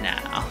instant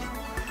now.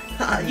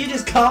 You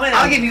just come in.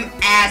 I'll give you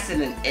ass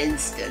in an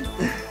instant.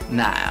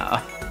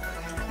 Now,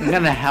 I'm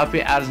gonna help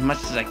you out as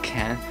much as I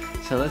can.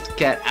 So let's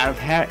get out of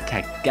here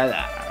together.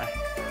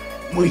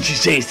 When she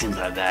says things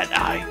like that,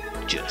 I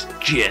just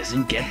jizz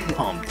and get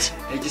pumped.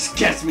 It just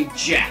gets me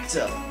jacked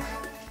up.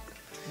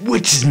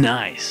 Which is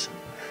nice,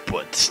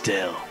 but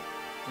still.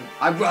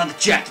 I'd rather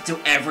jack it to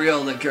every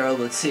other girl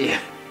that's here.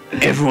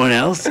 Everyone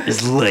else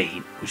is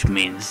late, which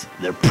means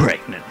they're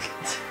pregnant.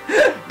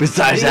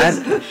 Besides that,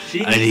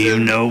 I don't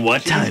even know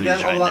what time it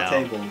is right now.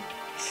 Table.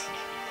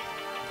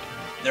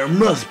 There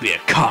must be a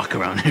cock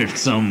around here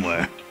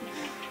somewhere.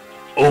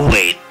 Oh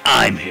wait,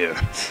 I'm here.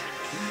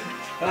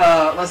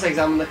 Let's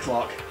examine the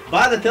clock.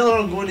 By the pillar,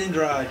 I'm going in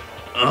dry.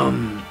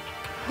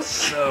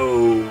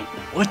 So,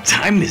 what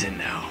time is it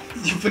now?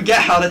 You forget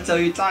how to tell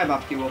your time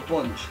after you were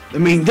punched. I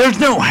mean, there's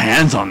no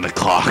hands on the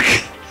clock.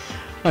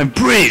 I'm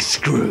pretty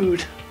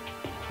screwed.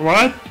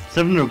 What?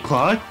 7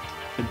 o'clock?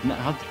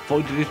 How the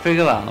fuck did you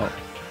figure that out?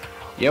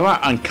 You were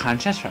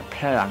unconscious for a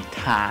pretty long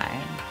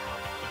time.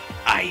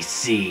 I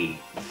see.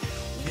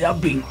 Without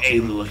being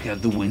able to look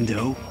out the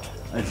window,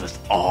 I've lost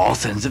all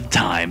sense of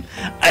time.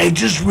 I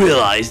just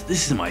realized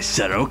this is my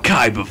Seto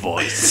Kaiba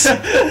voice.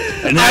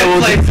 And I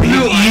will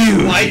defeat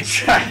you. White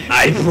Dragon.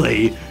 I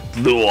play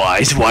Blue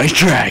Eyes White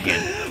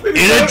Dragon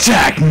in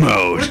attack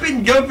mode. We've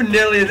been going for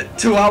nearly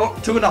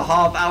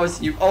 2.5 hours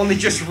and you've only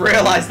just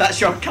realized that's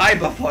your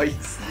Kaiba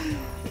voice.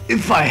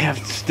 If I have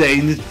to stay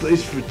in this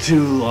place for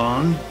too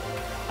long,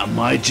 I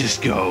might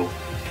just go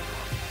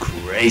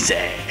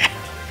crazy.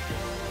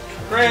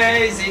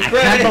 Crazy, I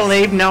can't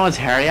believe no one's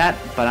here yet,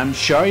 but I'm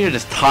sure you're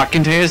just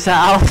talking to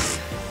yourself.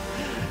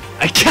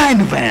 I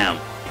kind of am.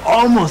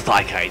 Almost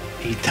like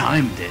he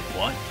timed it,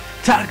 what?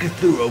 Taka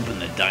threw open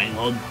the dining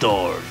hall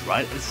doors,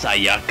 right as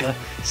Sayaka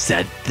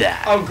said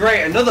that. Oh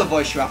great, another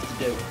voice you have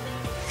to do.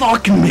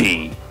 Fuck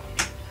me!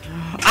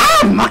 Ah,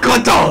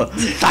 Makoto!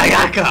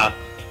 Sayaka!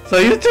 So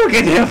you two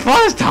get here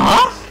first,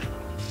 huh?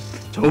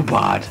 Too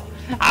bad.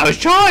 I was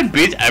trying to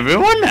beat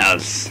everyone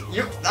else.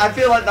 I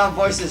feel like that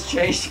voice has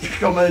changed to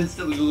become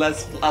instantly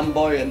less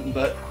flamboyant,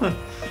 but...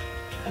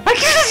 I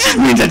guess it just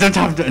means I don't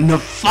have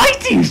enough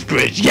fighting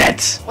spirit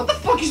yet. What the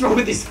fuck is wrong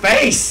with his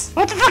face?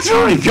 What the fuck's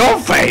wrong with your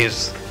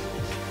face?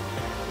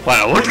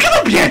 Well, I won't give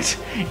up yet.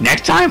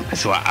 Next time, I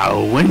swear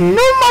I'll win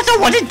no matter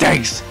what it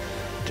takes.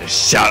 The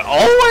shall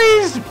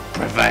always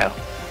prevail.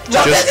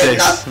 No, Just this is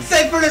not this.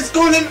 safe for the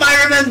school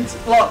environment!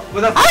 Look,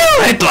 with a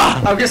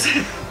Hitler!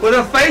 with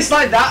a face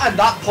like that and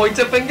that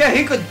pointer finger,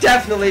 he could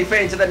definitely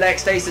fit into the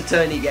next Ace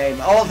Attorney game.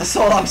 Oh, that's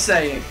all I'm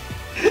saying.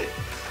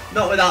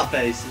 Not with that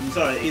face. I'm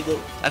sorry. He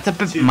looked. That's a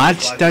bit too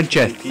much, like don't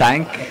you Pinky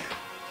think? Pie.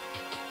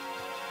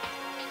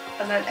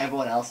 And then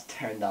everyone else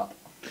turned up.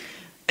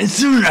 And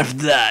soon after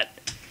that,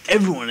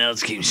 everyone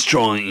else came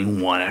strolling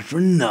in one after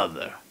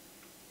another.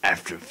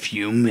 After a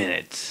few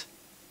minutes,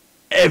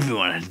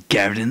 everyone had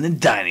gathered in the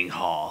dining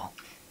hall.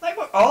 Like,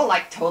 we're all,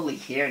 like, totally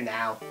here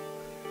now.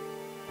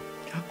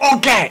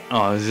 Okay!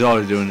 Oh, he's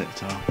always doing it,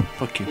 so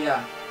fuck you.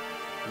 Yeah.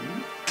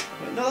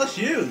 No, that's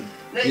you.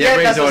 Yeah,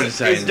 but that's he's already what-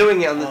 saying he's it.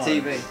 doing it on the Oh.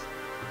 TV.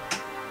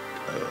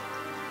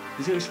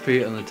 He's got his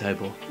feet on the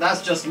table.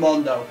 That's just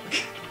Mondo.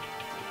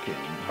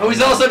 Oh,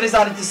 he's also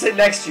decided to sit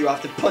next to you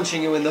after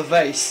punching you in the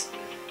face.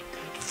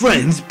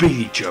 Friends beat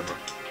each other.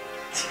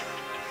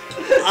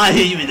 I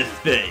hit you in the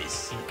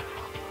face.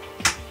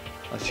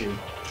 That's you.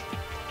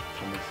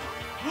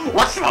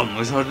 What's wrong I with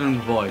was holding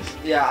the voice.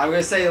 Yeah, I'm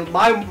gonna say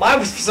mine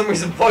was for some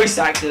reason voice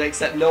acted,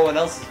 except no one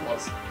else's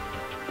was.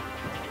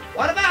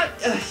 What about,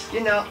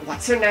 you know,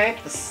 what's her name?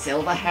 The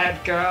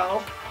silver-haired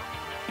girl?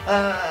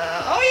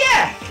 Oh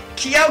yeah,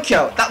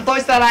 Kyoko. That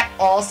voice that I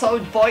also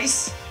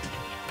voice.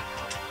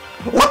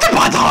 What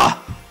about her?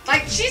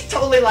 Like, she's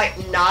totally,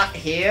 like, not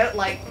here.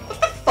 Like,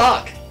 what the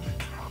fuck?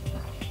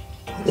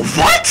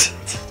 What?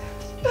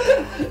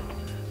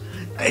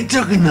 I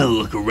took another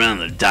look around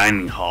the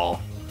dining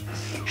hall.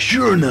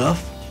 Sure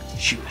enough,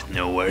 she was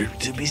nowhere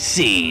to be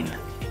seen.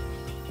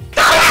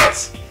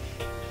 Donuts!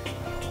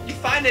 You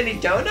find any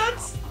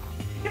donuts?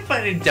 You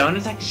find any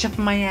donuts I can shove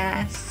in my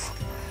ass?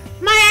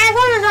 My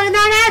asshole is on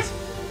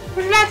donuts!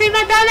 Would you like to eat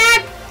my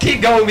donut?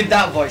 Keep going with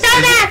that voice.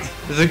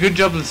 Donut! There's a good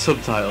job with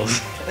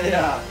subtitles.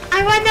 Yeah.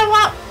 I wonder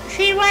what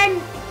she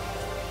went.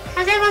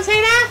 Has anyone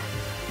seen her?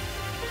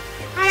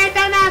 I like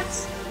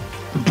donuts.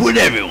 But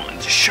everyone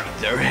just shook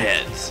their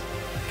heads.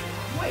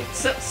 Wait,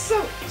 so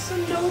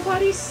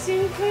nobody's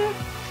seen her?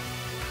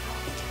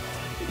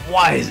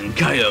 Why hasn't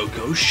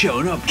Kyoko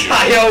shown up yet?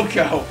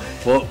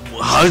 Kyoko! Well,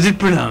 how's it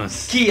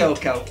pronounced?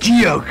 Kyoko.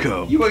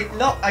 Kyoko. You were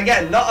not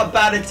a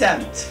bad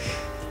attempt.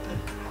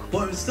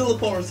 But it was still a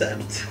poor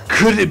attempt.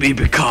 Could it be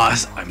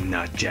because I'm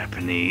not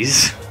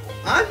Japanese?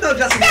 I'm not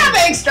just.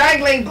 Stabbing,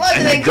 strangling,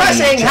 bludgeoning, I don't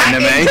crushing, watch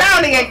hacking, anime.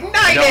 drowning, I don't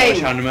watch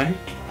igniting! anime.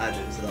 I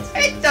do, so that's.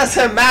 It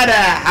doesn't matter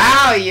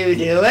how you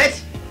do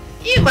it.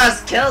 You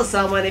must kill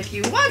someone if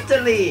you want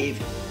to leave.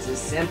 It's as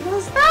simple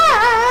as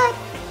that.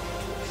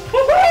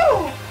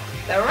 Woohoo!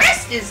 The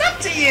rest is up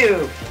to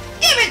you.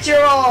 Give it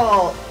your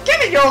all. Give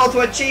it your all to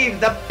achieve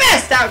the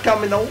best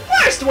outcome in the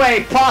worst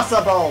way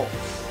possible.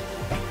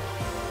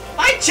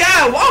 My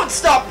chair won't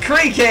stop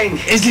creaking.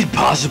 Is it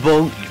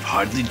possible you've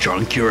hardly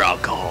drunk your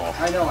alcohol?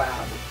 I know I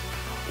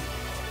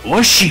have.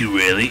 Was she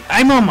really?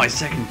 I'm on my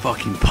second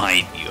fucking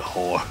pint, you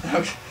whore.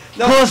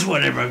 No, Plus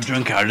whatever I've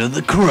drunk out of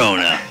the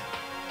Corona.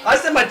 I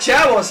said my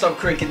chair won't stop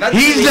creaking. That's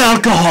He's an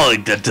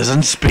alcoholic that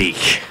doesn't speak.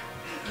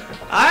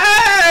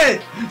 Hey!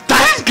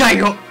 That is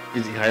Kyoko.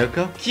 Is it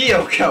Kyoko?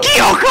 Kyoko.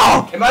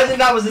 Kyoko! Imagine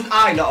that was an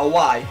I, not a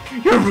Y.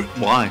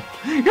 Why?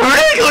 You're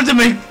really going to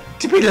make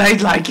to be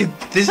late like it.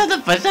 This is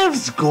the first day of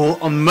school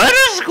on murder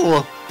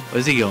school.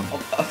 Where's he going?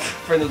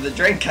 For another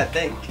drink, I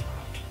think.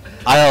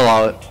 I'll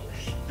allow it.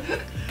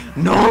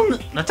 None?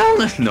 Not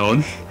only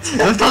none.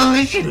 Not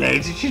only she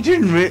late, she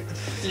didn't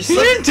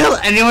tell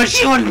anyone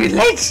she wanted to be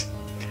late.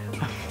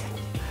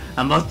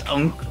 I'm not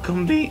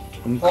unbecoming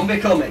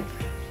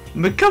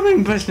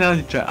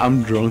personality trait.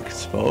 I'm drunk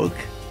as fuck.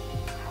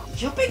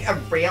 You're being a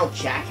real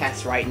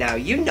jackass right now.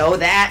 You know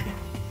that.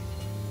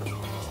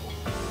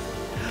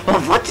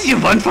 Well, what do you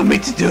want from me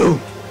to do?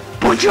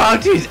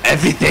 Punctuality is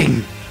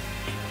everything.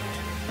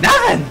 Now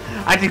then,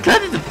 I declare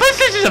that the first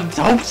session of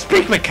the Hope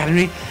Speak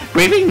Academy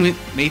briefing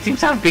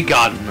meetings have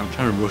begun. I'm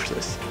trying to rush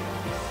this.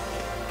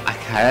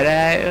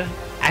 Okay,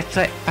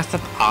 actually, first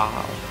of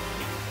all,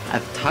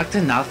 I've talked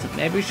enough.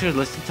 Maybe we should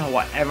listen to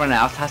what everyone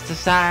else has to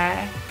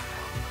say.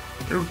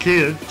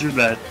 Okay, let's do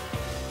that.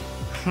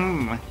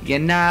 You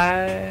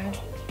know.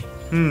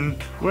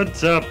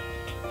 What's up?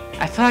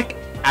 I feel like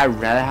I'd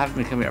rather have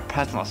him become your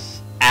personal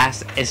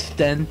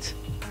assistant.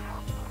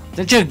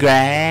 Don't you agree?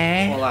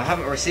 Well, I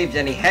haven't received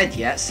any head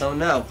yet, so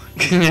no.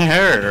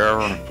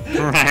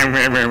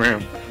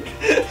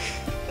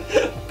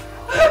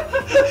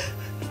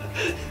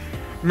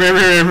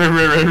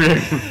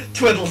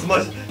 Twiddle's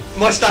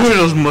mustache.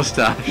 Twiddle's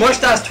mustache.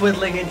 Mustache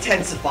twiddling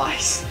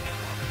intensifies.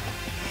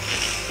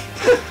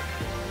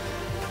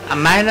 I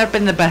might not have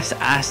been the best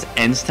ass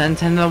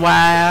instant in the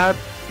world,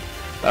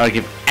 but I'll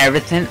give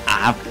everything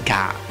I've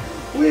got.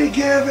 We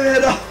give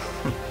it up.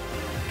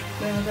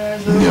 Now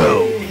there's a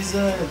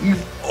reason.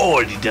 You've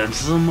already done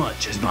so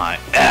much as my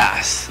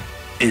ass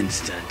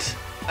instant.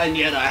 And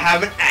yet I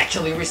haven't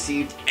actually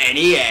received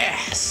any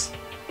ass.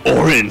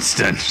 Or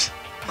instant.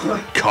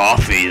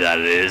 Coffee, that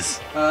is.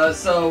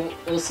 So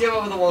we'll skip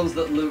over the ones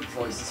that Luke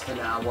voices for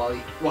now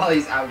while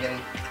he's out getting.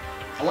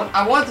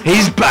 I want to.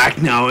 He's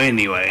back now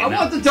anyway. I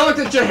want to talk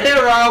to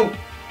Chihiro.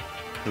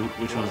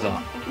 Which one's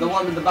that? The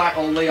one in the back,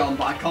 or Leon,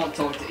 but I can't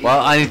talk to either.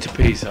 Well, I need to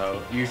pee,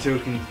 so you two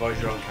can voice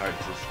your own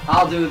characters.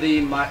 I'll do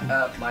the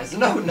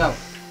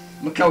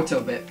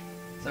Makoto bit.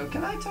 So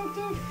can I talk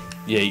to?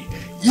 Yeah,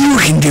 you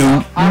can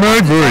do my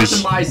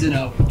voice.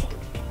 Mizuno.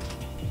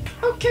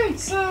 Okay,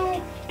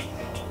 so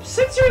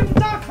since you're in the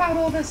dark about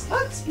all this,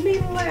 let's me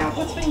lay out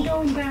what's been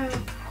going down.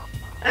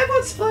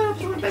 Everyone split up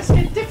to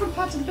investigate different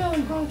parts of the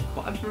building, but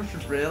What I've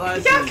just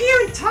realised Yaki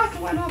and Taka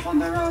went off on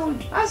their own,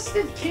 as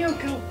did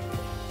Kyoko.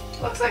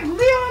 Looks like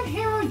Leon,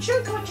 Hiro,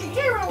 Junko, and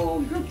Chihiro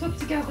all grouped up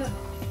together.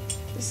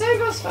 The same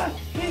goes for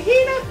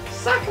Yahina,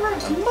 Sakura,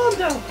 and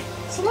Mondo.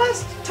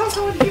 Celeste,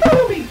 Toko, and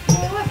Hifumi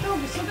were left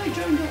over, so they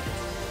joined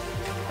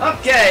up.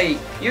 Okay,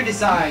 you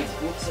decide.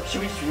 So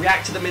should we just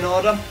react to them in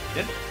order?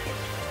 Yep.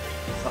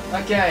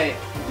 Okay,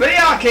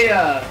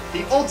 Byakuya,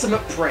 the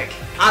ultimate prick.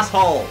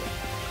 asshole.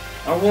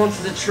 I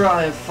wanted to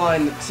try and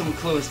find some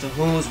clues to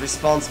who's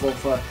responsible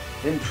for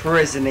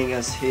imprisoning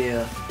us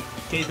here.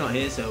 He's not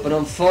here, so. But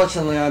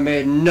unfortunately, I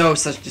made no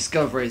such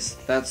discoveries.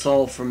 That's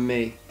all from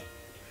me.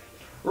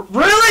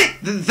 Really?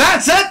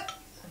 That's it?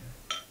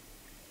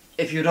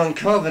 If you'd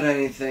uncovered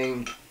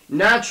anything,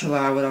 naturally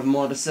I would have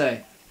more to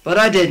say. But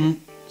I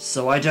didn't,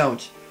 so I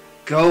don't.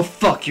 Go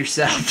fuck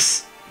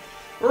yourselves.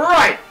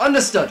 Right,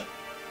 understood.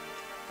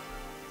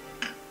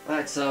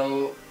 Right,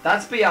 so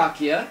that's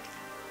Byakuya.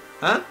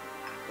 Huh?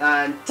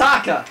 And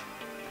Taka.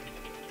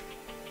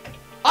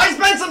 I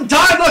spent some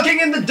time looking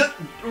in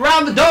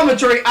around the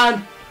dormitory,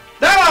 and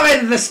there I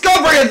made the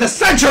discovery of the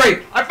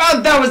century. I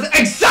found there was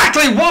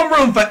exactly one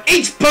room for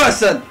each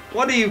person.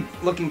 What are you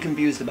looking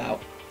confused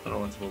about? I don't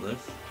want to pull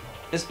this.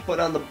 Just put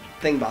on the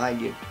thing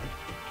behind you.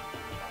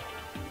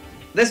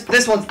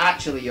 This one's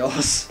actually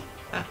yours.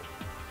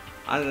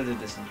 I don't do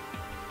this one.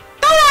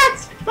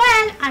 But,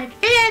 well, I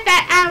figured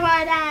that I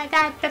would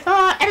that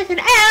before anything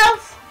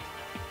else.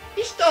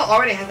 Each store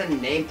already has a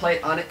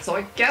nameplate on it, so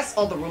I guess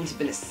all the rooms have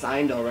been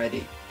assigned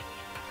already.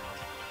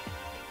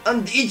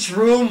 And each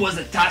room was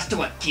attached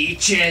to a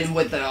keychain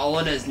with the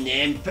owner's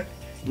name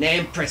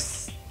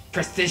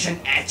precision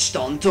etched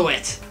onto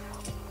it.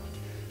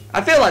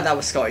 I feel like that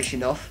was Scottish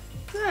enough.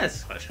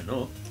 That's quite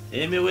enough.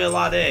 Hear me, Will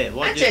Laddie.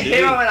 What And did you do?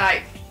 Chihiro and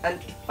I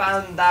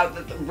found out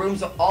that the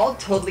rooms are all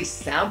totally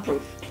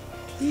soundproof.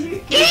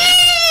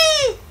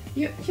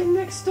 Your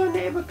next door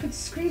neighbor could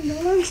scream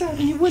their lungs out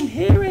and you wouldn't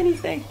hear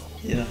anything.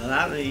 You know what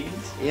that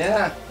means?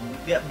 Yeah.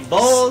 Get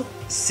bold.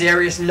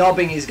 Serious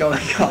knobbing is going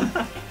on.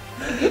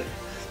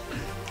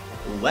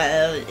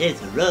 Well,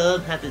 its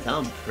room has its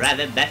own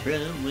private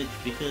bedroom, which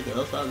we could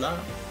also lock.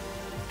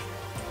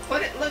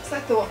 But it looks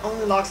like there were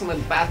only locks on the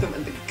bathroom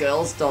and the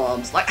girls'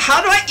 dorms. Like,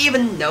 how do I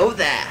even know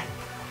that?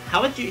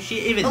 How would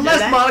she even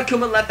Unless know that?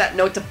 Monokuma left that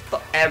note to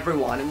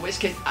everyone, in which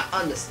case I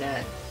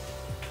understand.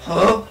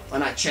 Huh?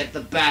 When I checked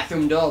the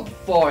bathroom door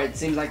before, it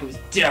seems like it was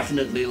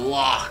definitely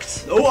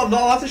locked. Oh, I'm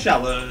not allowed to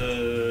shower.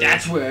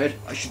 That's weird.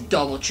 I should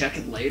double check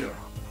it later.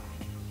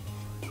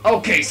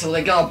 Okay, so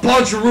they got a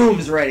bunch of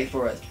rooms ready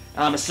for us.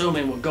 I'm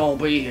assuming we're gonna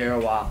be here a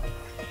while.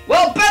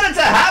 Well, better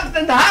to have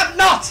than to have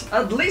not!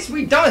 At least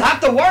we don't have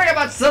to worry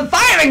about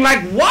surviving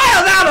like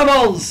wild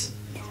animals!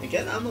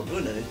 Again, I'm not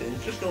doing anything.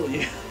 It's just all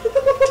you.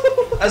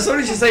 As soon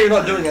as you say you're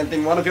not doing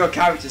anything, one of your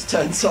characters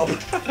turns up.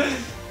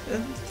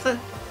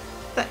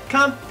 That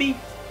can't be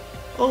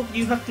all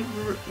you have to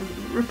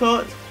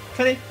report,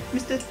 Okay,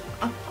 Mr.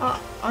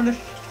 Honor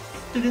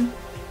student.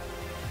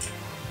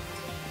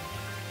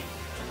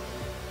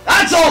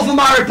 That's all for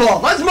my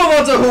report. Let's move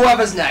on to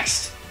whoever's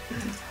next.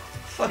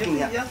 Fucking You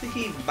hell. have to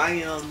keep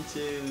banging on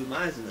to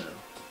Miser now.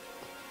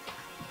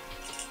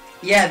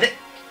 Yeah,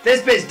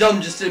 this bit's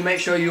done just to make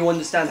sure you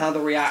understand how the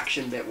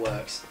reaction bit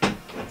works.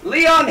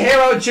 Leon,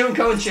 Hero,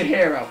 Junko, and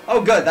Chihiro.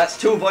 Oh good, that's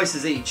 2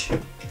 voices each.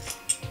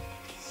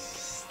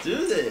 Let's do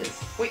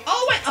this. We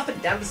all went up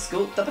and down the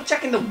school, double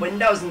checking the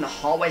windows and the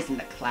hallways and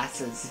the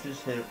classes.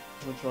 Just hero.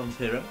 Which one's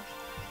hero?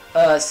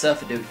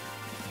 Surfer dude.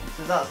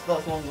 So that's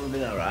one gonna be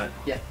there, right?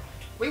 Yeah.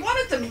 We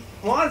wanted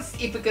to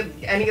see if we could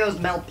get any of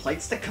those metal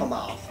plates to come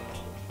off.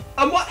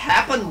 And what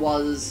happened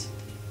was...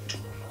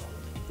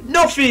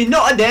 Nothing,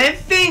 not a damn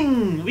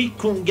thing. We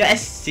couldn't get a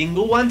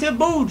single one to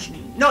budge.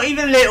 Not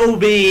even a little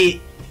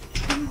bit.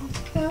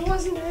 There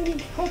wasn't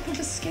any hope of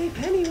escape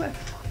anywhere.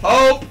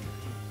 Hope!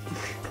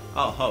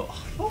 Oh, ho.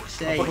 Fuck's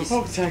sake. For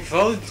fuck's sake,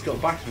 fellas, just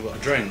got back to got a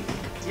drink.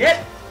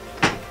 Yep.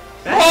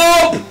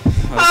 Hope!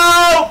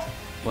 Hope!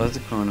 Where's the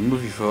corner?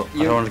 Move your foot.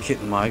 I don't want to kick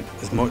the mic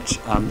as much.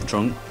 I'm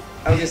drunk.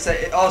 I was gonna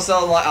say,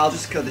 also, like, I'll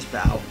just cut this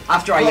bit out.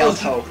 After I yelled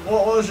hope.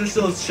 What was you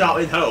still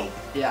shouting hope?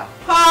 Yeah.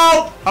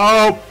 Hope!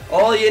 Hope!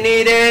 All you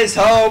need is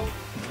hope.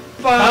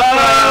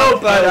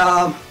 Hope!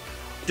 But,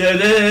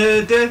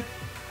 Da-da-da.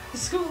 the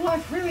school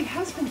life really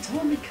has been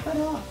totally cut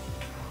off.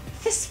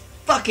 This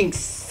fucking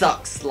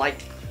sucks, like,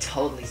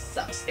 totally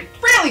sucks. It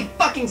really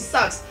fucking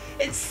sucks.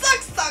 It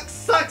sucks,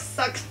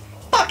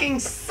 fucking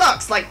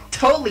sucks, like,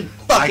 totally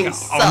fucking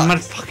sucks. I'm a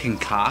fucking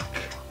cock.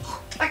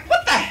 Like,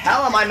 what the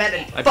hell am I meant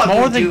to Like fucking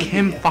more than do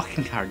Kim here?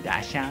 fucking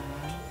Kardashian.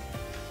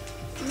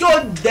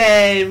 God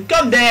damn.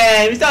 Come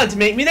down. It's starting to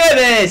make me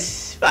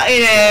nervous.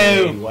 Fucking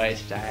hell.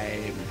 Waste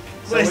time.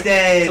 Where's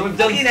them? So we've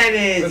done, Fucking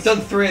enemies. we've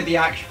done 3 of the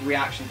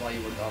reactions while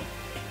you were gone.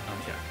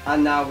 Okay.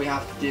 And now we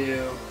have to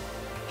do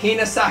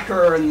Hina,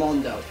 Sakura, and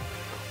Mondo.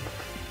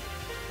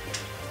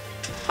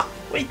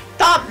 We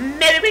thought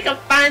maybe we could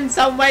find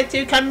some way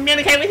to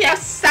communicate with your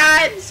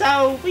son,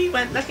 so we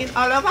went looking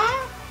all over.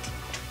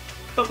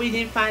 But we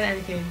didn't find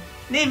anything.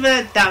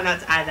 Neither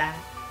donuts either.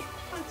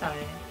 I'm sorry.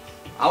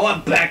 I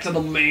went back to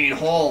the main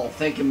hall,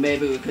 thinking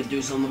maybe we could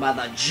do something about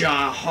that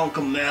giant hunk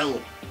of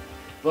metal.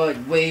 But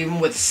even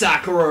with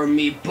Sakura and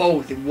me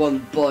both, it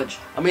wouldn't budge.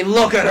 I mean,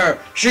 look at her!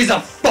 She's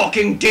a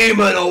fucking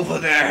demon over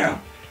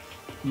there!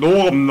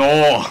 No, I'm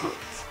not.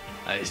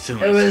 I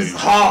assume It was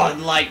hard,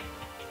 like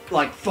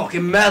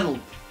fucking metal.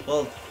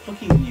 Well,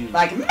 fucking you.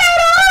 Like, metal!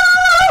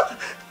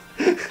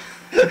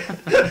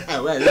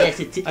 Oh, well, yes,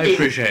 I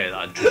appreciate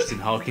that, Justin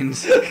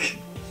Hawkins.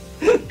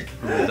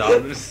 From the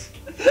darkness.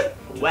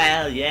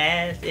 Well,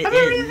 yes, it I'm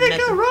really thinking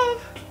metal.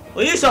 rough.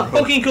 Well, you stop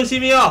fucking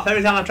cutting me off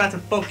every time I try to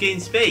fucking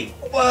speak.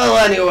 Well,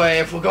 anyway,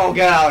 if we're gonna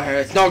get out of here,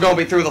 it's not gonna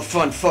be through the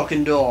front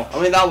fucking door.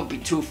 I mean, that would be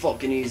too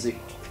fucking easy.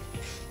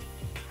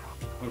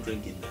 I'm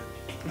drinking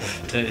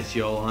then. It's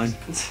your line.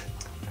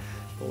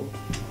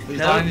 Whose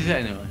No. line is it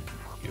anyway?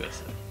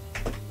 USA.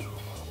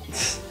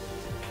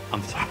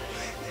 I'm sorry.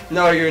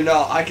 No, you're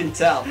not. I can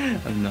tell.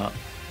 I'm not.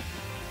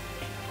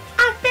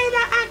 I feel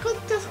like I could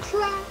just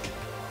cry.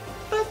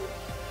 But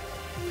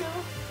no,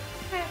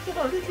 I have to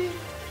hold it in.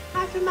 I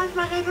have to manage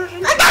my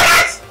hydration.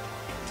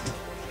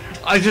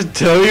 I should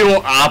tell you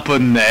what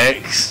happened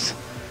next.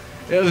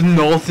 It has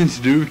nothing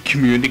to do with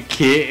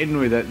communicating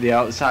with the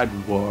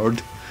outside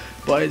world.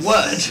 But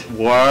it's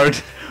word.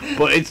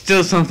 But it's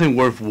still something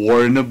worth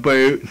worrying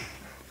about.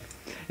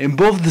 In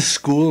both the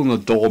school and the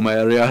dorm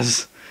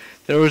areas,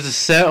 there was a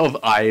set of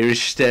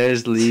Irish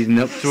stairs leading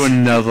up to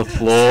another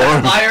floor.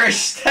 Irish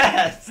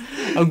stairs.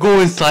 I'm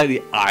going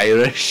slightly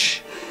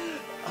Irish.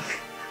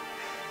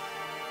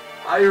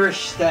 Irish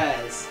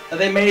stairs. Are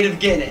they made of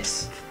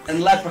Guinness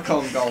and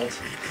leprechaun gold?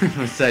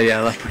 So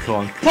yeah,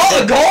 leprechaun.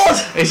 Pot of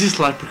gold It's just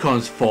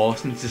leprechauns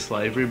forced into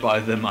slavery by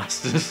their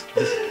masters.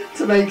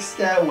 to make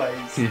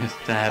stairways. Yes,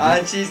 to heaven.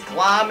 And she's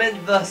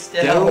climbing the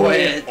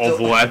stairway. Of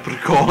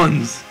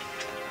leprechauns.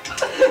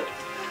 Oh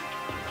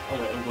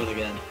wait, I'm going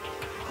again.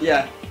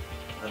 Yeah,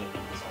 I don't know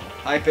this one.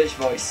 high pitched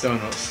voice.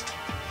 Donuts.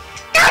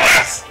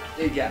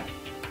 There you go.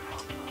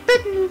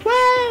 But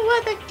where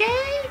were the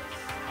gates?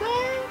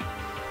 Well,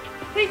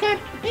 we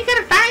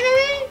couldn't find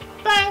any,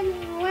 but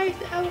we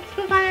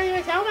couldn't find any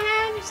with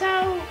Omaha,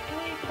 so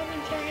we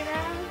couldn't check it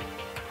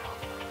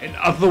out. In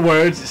other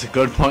words, it's a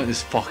good point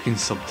there's fucking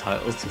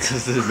subtitles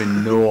because there's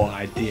been no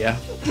idea.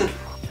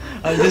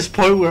 At this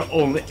point, we're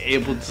only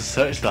able to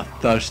search the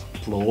first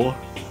floor.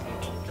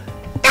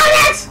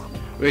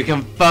 We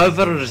can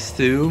further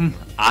assume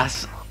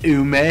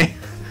Asume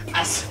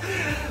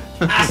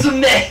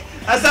Asume!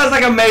 That sounds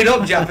like a made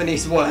up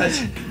Japanese word.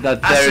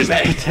 that there is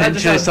Asume. potentially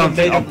sounds like a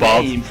something made-up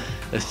above name.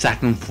 the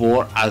second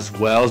floor as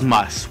well as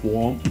my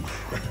swamp.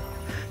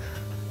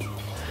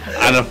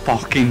 And a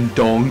fucking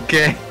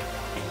donkey.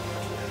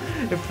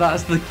 If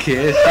that's the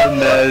case, then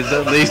there's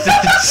at least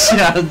a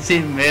chance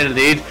it may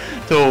lead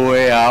to a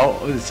way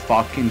out of this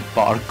fucking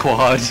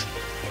Farquad.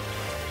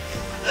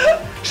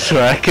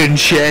 Shrek and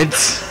shit.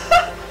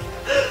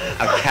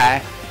 Okay.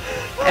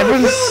 If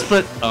Everyone's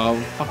split. Oh,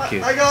 fuck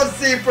you. I can't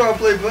see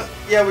properly, but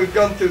yeah, we've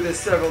gone through this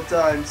several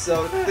times,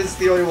 so this is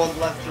the only one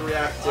left to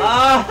react to.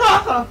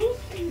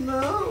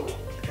 No.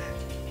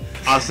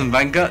 Arsene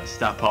Wenger,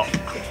 step up.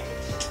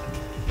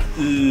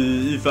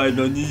 If I'm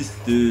honest,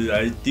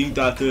 I think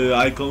that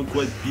I can't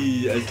quite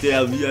be as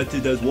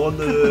reacted as one.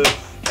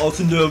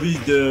 Also,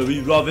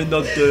 we rather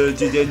not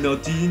today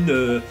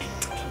 19,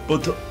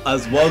 but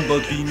as one,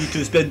 but we need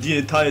to spend the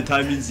entire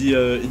time in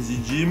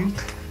the gym.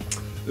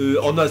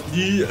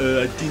 Honestly,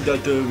 I think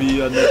that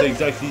we are not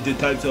exactly the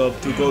types of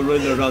to go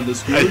run around the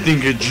school. I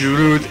think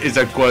Giroud is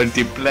a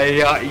quality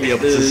player. He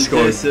helps to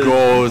score yes,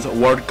 goals,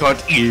 work out,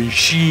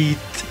 shit,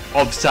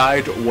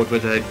 offside. What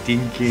was I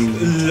thinking?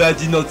 I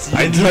did not see.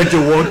 I tried to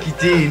walk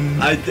it in.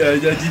 I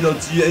did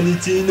not see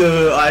anything.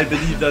 I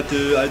believe that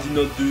I did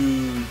not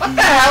do. What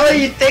the hell are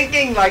you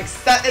thinking? Like,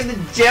 sat in the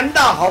gym the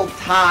whole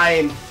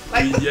time?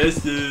 Like,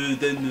 Yes,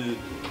 then.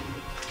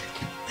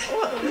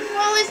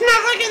 Well, it's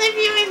not like if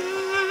you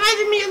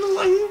invited me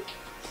along.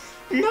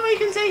 Now you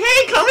can say,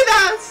 hey, come with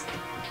us.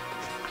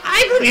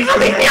 I will be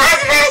completely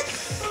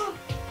honest.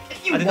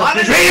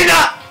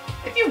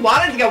 if you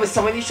wanted to go with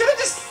someone, you should have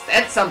just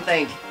said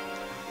something.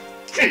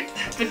 Forget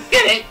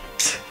it.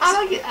 I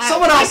like it.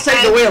 Someone else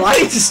take the wheel. I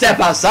need to step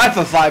outside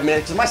for 5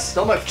 minutes because my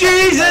stomach.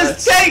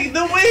 Jesus, take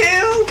the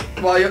wheel!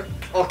 Well, you're.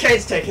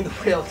 Kate's taking the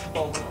wheel.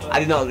 Oh, I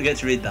did not get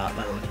to read that,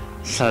 by the way.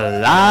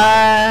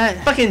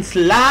 Slut. Fucking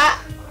slut!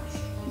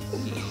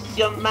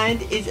 Your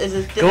mind is as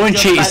a Go and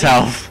cheat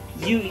yourself.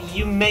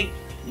 You make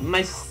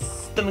my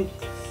stomach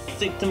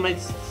sick to my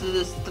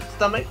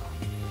stomach.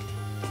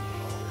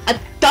 I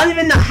don't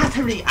even know how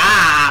to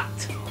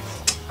react.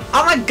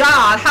 Oh my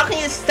god, how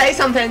can you say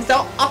something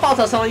so awful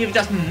to someone you've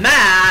just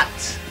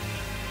met?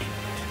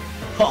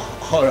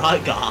 Oh,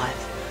 alright guys,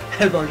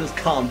 everyone just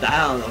calm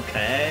down,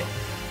 okay?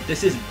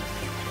 This is...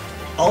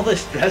 all the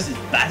stress is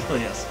bad for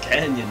your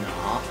skin, you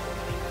know?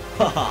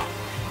 Haha.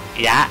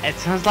 Yeah, it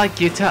sounds like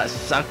you two are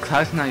so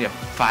close now you're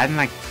fighting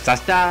like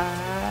sisters.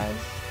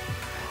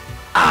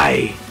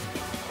 I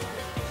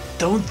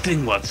don't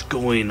think what's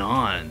going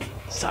on,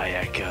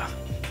 Sayaka.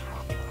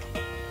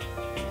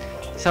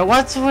 So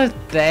what's what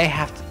they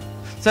have to...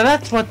 So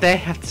that's what they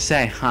have to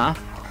say, huh?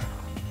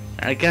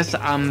 I guess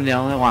I'm the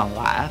only one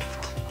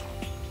left.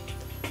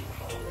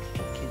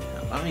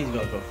 That means you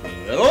gotta go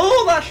through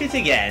all that shit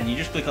again. You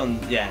just click on...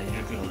 yeah, you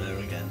just click on there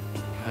again.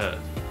 Her.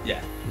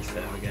 Yeah, just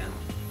there again.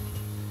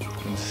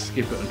 And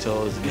skip it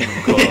until it's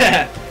again called.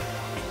 Yeah!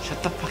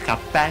 Shut the fuck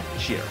up,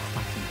 bitch. You're a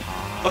fucking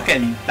pie.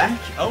 Fucking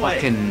batch. Oh wait.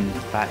 Fucking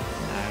fat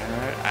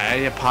nerd. I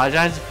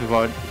apologize if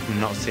you've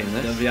not seen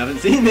No, this. we haven't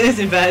seen this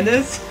in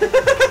fairness.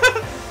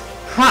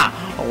 Huh!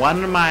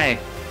 One of my...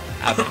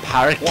 a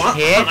parakeet. What?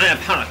 Am I a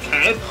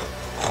parakeet?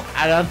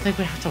 I don't think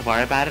we have to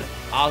worry about it.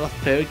 All the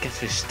food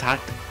gets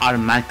restocked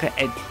automatically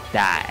and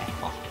die.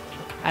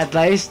 At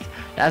least,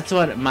 that's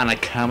what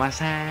Monokuma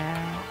said.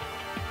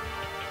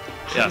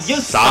 You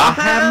saw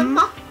him?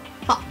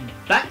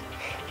 That?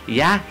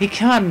 Yeah, he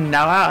came out of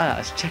nowhere when I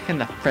was checking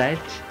the fridge.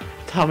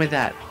 Told me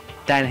that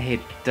then he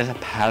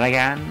disappeared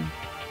again.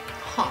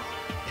 Huh.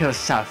 He was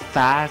so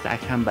fast, I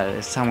couldn't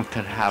believe someone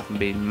could have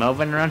been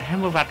moving around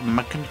him without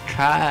my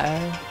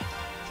control.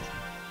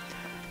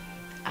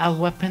 A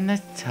weapon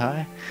that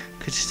toy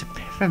could just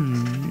appear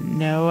from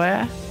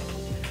nowhere.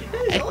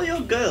 All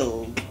your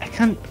girls' I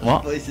can't.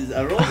 What? voices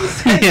are all the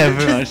same. Yeah, with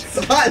pretty just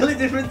much. slightly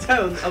different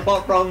tones,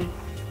 apart from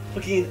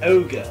fucking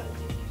ogre.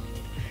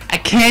 I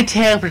can't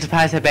tell if it's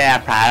supposed to be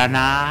a pride or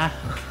not.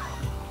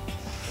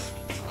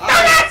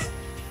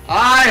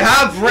 I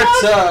have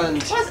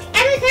returned. Was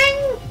everything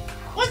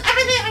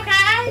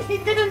okay? He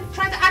didn't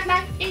try to act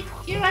like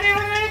you and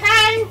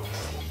everything.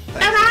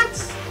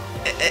 Donuts.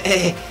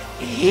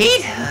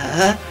 Eat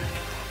her?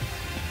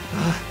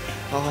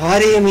 What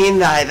do you mean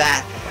by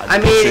that? I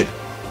mean,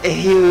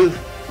 if you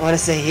want to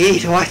say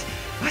eat, what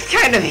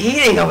kind of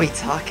eating are we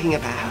talking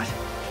about?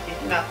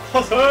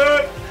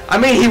 I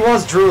mean, he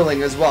was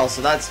drooling as well,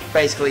 so that's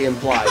basically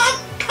implied.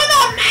 Come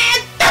on, man.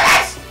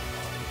 Donuts.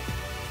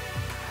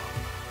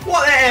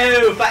 What the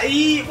hell,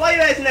 fatty? Why are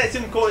you acting like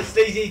some kind of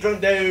sleazy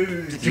drunk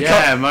dude?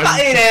 Yeah,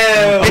 Fatty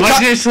now!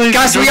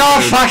 Because we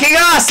all fucking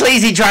are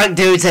sleazy drunk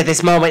dudes at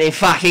this moment in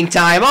fucking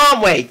time,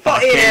 aren't we?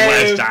 Fatty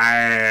West now!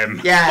 Ham.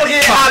 Yeah.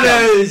 Fucking fuck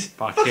them. hammers!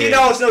 Fucking Fucking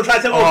Arsenal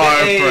tried to Or walk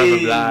it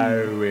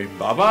forever in! blowing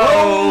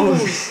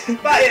bubbles.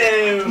 Fatty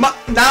now!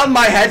 Now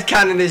my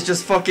headcanon is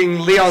just fucking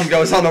Leon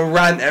goes on a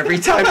rant every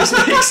time he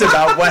speaks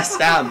about West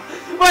Ham.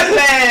 West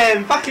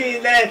Ham!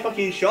 Fucking there,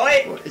 fucking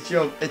shite! It's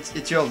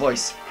your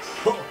voice.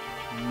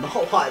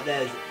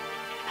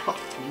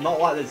 Not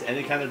like there's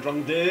any kind of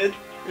drunk dude.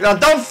 No,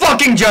 don't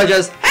fucking judge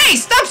us. Hey,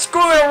 stop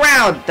screwing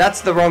around.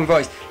 That's the wrong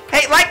voice.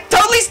 Hey, like,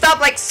 totally stop,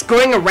 like,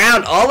 screwing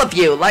around, all of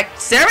you. Like,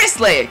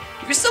 seriously.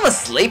 If you're still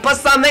asleep or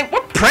something,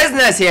 we're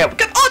prisoners here. We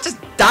could all just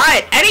die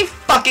at any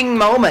fucking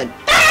moment.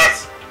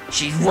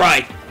 She's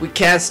right. We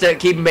can't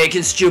keep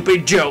making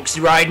stupid jokes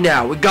right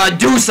now. We gotta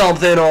do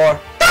something, or...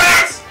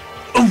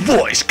 A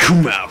voice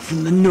come out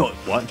from the noise.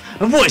 What?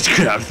 A voice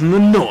come out from the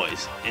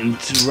noise,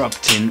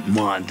 interrupting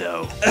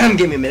Mondo.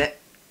 Give me a minute.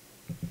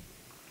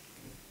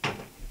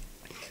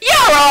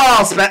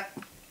 all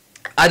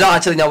I don't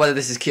actually know whether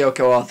this is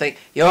Kyoko or I think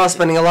you're all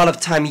spending a lot of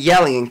time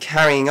yelling and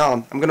carrying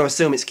on. I'm going to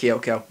assume it's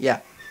Kyoko. Yeah.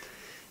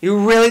 You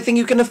really think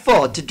you can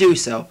afford to do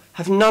so?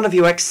 Have none of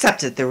you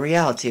accepted the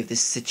reality of this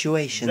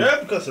situation?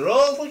 No, because they're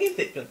all fucking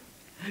thick.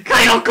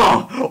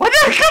 Kyoko, where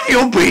the heck have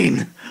you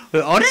been?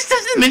 All this stuff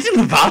is missing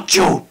about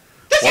you.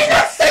 This is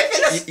not safe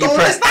in a school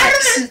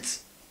environment!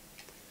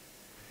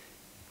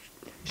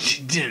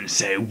 She didn't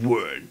say a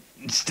word.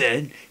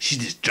 Instead, she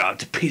just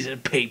dropped a piece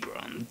of paper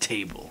on the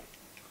table.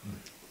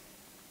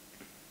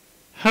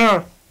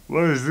 Huh,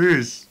 what is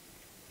this?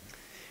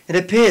 It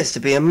appears to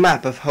be a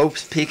map of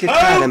Hope's Peak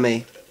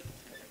Academy.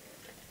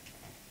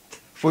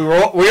 We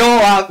all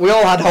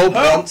had hope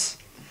once.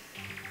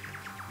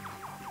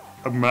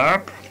 A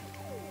map?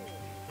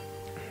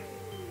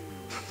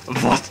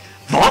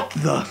 What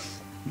the?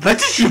 Where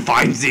did you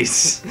find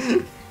this?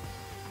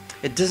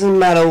 It doesn't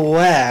matter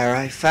where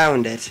I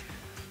found it.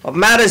 What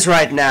matters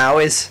right now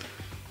is...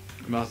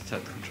 Mouse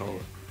attack the controller.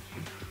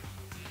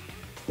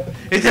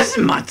 It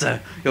doesn't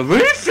matter. You're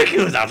really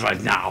figuring it out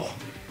right now.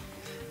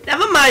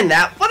 Never mind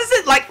that. What does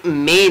it, like,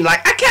 mean?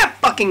 Like, I can't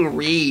fucking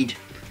read.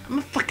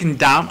 I'm fucking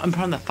down. I'm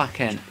from the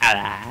fucking...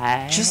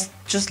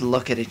 Just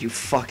look at it, you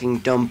fucking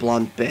dumb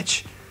blonde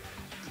bitch.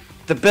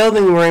 The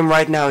building we're in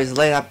right now is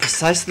laid out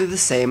precisely the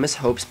same as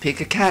Hope's Peak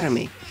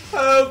Academy.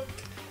 Oh,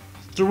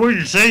 So what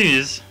you're saying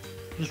is,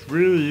 this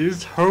really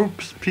is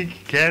Hope's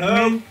Peak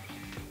Academy?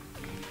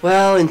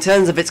 Well, in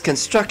terms of its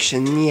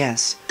construction,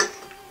 yes.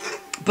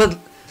 But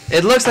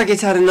it looks like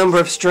it's had a number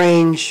of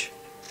strange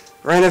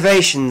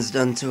renovations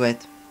done to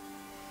it.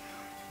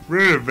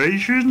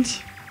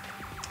 Renovations?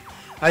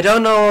 I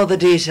don't know all the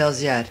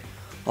details yet.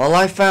 All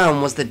I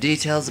found was the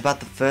details about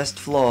the first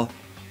floor.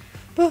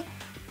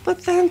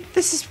 But then,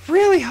 this is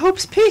really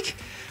Hope's Peak.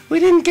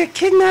 We didn't get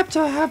kidnapped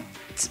or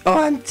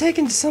I'm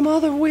taken to some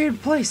other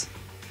weird place.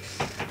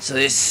 So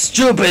it's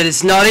stupid,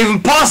 it's not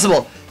even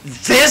possible!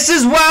 This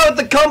is where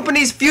the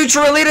company's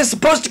future elite is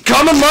supposed to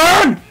come and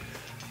learn!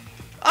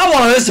 I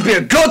want this to be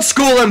a good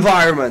school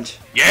environment!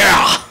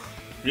 Yeah!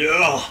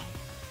 yeah.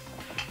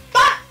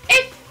 But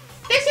if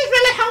this is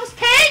really Hope's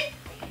Peak,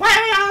 where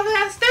are all the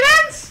other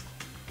students?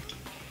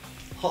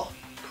 Oh,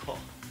 God.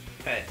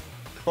 Hey,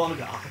 come on,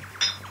 guy.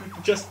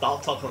 Just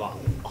stop talking about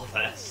all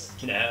this,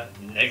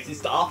 negative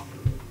stuff.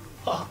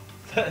 Oh,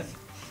 that's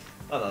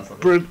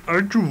not But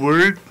aren't you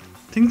worried?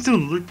 Things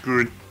don't look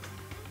good.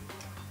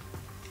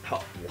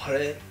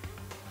 Worried?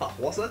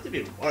 What's that to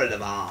be worried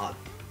about?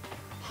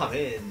 I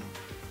mean,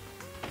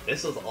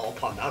 this was all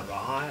planned out,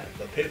 right?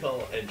 The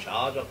people in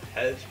charge of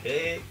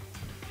HP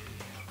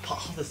put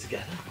all this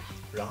together,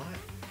 right?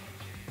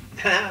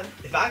 Man,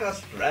 if I got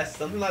stressed,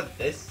 something like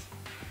this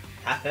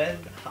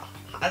happened,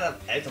 I'd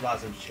have ate about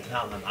some shit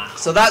out of my mouth.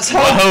 So that's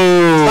Hope.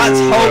 Whoa. That's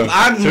Hope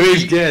and So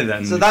he's dead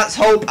then. So that's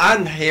Hope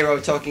and Hero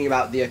talking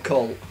about the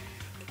occult.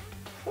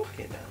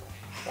 Okay,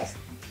 now.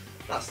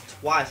 That's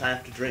twice I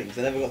have to drink, 'cause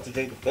I never got to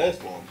drink the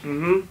first one.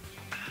 Mm-hmm.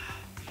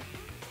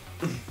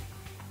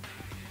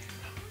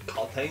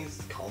 God,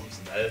 things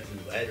comes out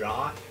and way,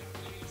 right?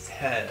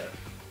 So,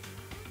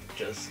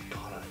 just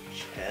gotta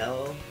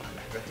chill and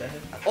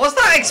everything. What's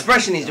that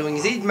expression he's doing?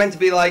 Is he meant to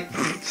be like...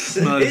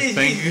 Smell his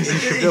fingers and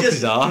shoved up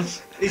his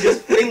arse. He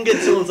just fingered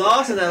someone's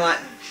arse and then like...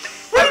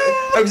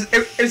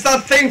 it was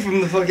that thing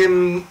from the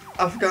fucking...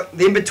 I forgot.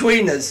 The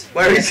In-Betweeners,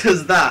 where he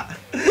does that.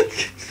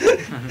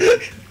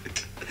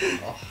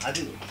 Oh, I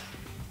didn't...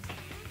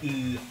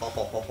 Ho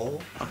ho ho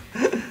ho.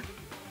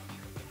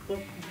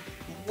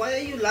 Why are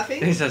you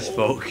laughing? He says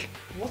folk.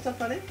 What's that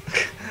funny?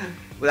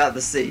 Without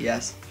the C,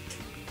 yes.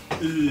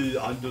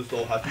 I'm just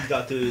so happy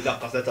that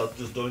Lacazette has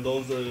just joined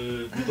us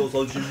with us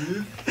on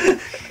Jimmy.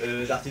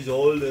 That is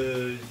all.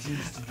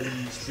 Seems to be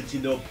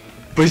switching up.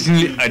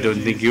 Personally, I don't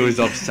think he was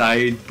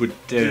offside, but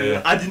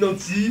I did not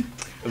see.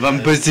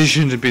 Van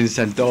position had been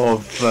sent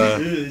off.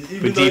 But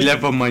Even he though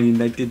left for Man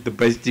United, the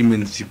best team in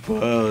the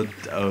world.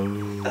 Oh.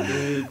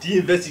 the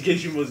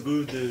investigation was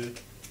good.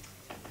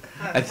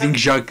 I think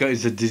Xhaka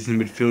is a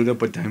decent midfielder,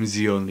 but I'm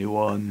the only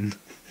one.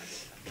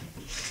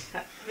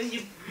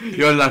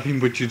 You're laughing,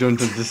 but you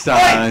don't I'm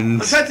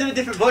understand. trying to do a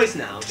different voice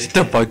now. Shut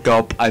the fuck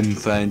up, I'm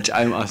French.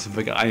 I'm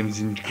Arsene. I'm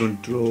in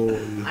control.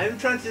 I'm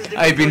trying to do a different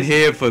I've been voice.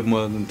 here for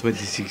more than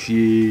 26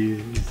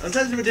 years. I'm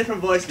trying to do a different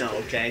voice now,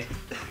 okay?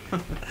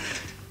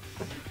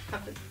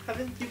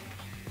 haven't you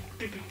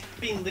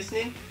been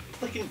listening?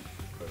 Looking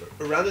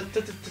around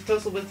the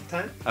total waste of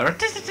time?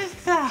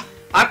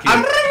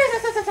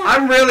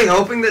 I'm really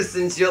hoping that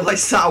since you're like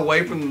sat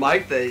away from the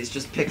mic that it's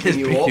just picking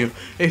you up.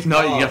 If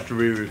not, Oh. you have to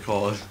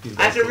re-record.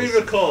 I have to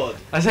re-record.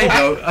 I say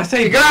no. I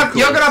say You're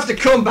gonna have to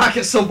come back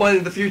at some point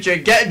in the future,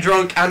 get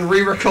drunk, and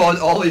re-record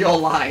all of your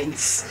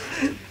lines.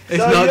 It's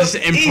So not you're- just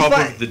he's improv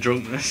like- with the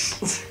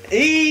drunkenness.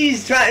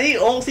 He's trying.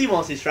 All he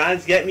wants is trying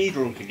to get me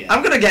drunk again.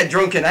 I'm gonna get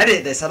drunk and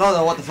edit this. I don't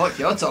know what the fuck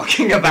you're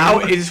talking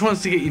about. He just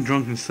wants to get you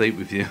drunk and sleep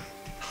with you.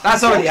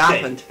 That's already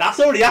happened. That's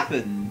already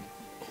happened.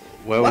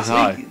 Where was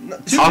Last I? week.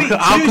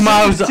 How come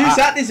I was- two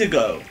Saturdays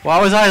ago?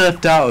 Why was I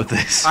left out of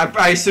this?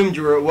 I assumed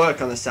you were at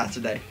work on a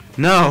Saturday.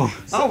 No.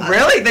 Oh,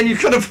 really? Then you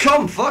could have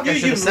come. Fuck, I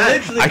should have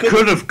said. I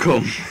could have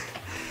come.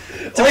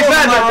 To be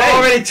fair, there were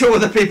already 2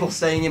 other people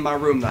staying in my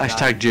room that night.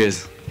 Hashtag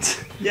jizz.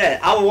 Yeah,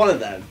 I was one of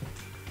them.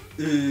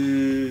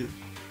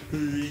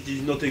 It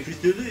is not a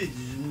crystal. It is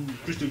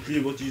crystal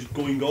clear what is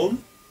going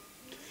on.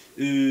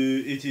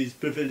 It is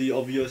perfectly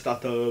obvious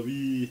that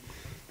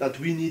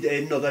we need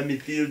another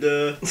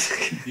midfielder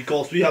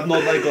because we have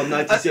not like got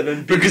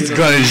 97 Because he's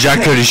got a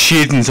jacket of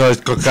shit and so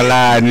it's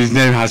cockala and his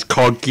name has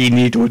cocky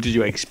neat. What did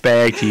you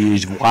expect? He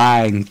is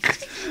wank.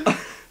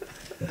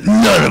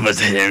 None of us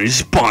had any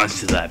response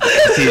to that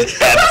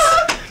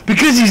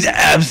because he's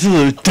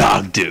absolute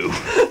dog do.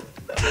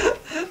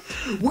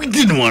 We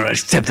didn't want to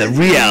accept that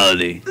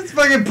reality. It's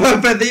fucking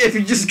perfect if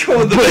you just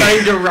call the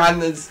Wenger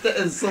rant and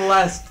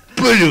Celeste.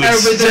 But it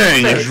was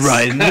staring us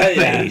right in the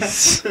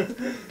face.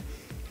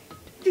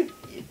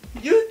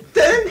 You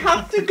didn't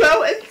have to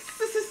go and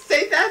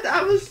say that.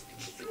 I was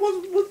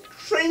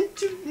trained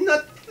to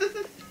not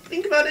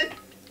think about it.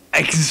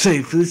 I can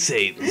safely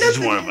say this is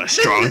one of our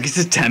strongest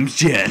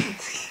attempts yet.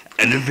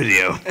 End of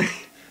video.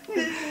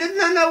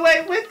 No,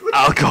 wait.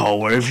 Alcohol,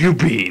 where have you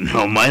been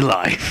all my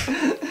life?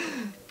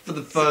 For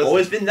the first. It's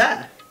always been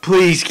there.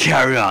 Please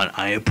carry on.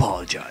 I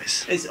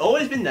apologize. It's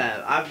always been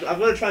there. I've got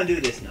to try and do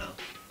this now.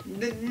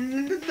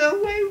 No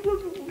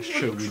way.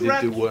 Sure, we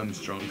did do worms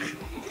drunk.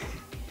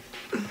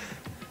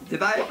 Did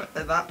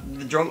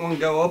the drunk one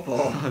go up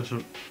or?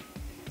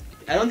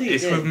 I don't think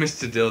it's it with did.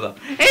 Mr. Dildo.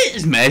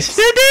 It's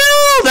Mr.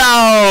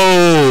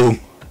 Dildo!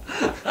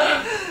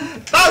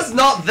 That's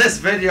not this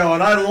video,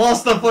 and I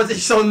lost the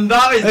footage, so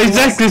that is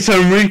Exactly, so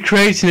I'm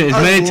recreating it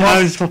as many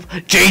times as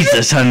possible.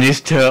 Jesus, on this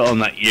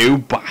turtleneck, you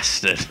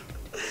bastard.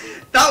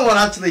 That one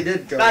actually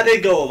did go. That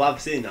did go up,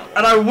 I've seen that one.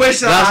 And I wish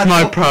That's had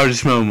my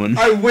proudest moment.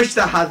 I wish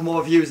that had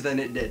more views than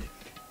it did.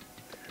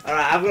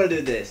 Alright, I'm gonna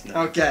do this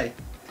now. Okay.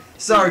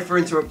 Sorry for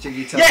interrupting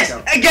you, Yes,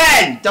 Toko.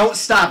 again! Don't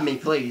stab me,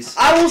 please.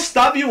 I will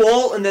stab you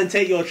all and then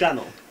take your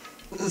channel.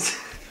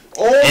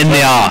 In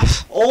the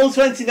arse. All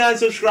 29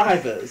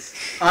 subscribers.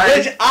 I-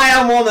 Which I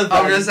am one of them.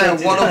 I'm gonna say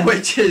one of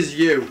which is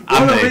you.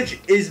 I'm One of me. which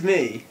is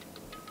me.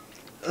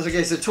 That's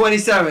okay, so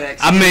 27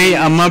 X. And me,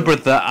 and my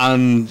brother,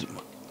 and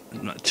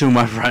 2 of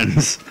my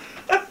friends.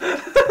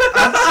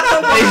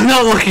 It's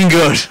not looking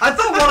good. I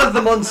thought one of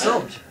them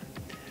unsubbed.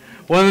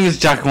 One of them is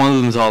Jack and one of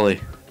them is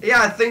Ollie.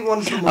 Yeah, I think one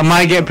of them I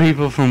might get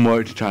people from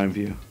work to try and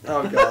view.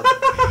 Oh god.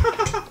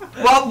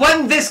 Well,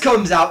 when this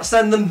comes out,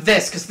 send them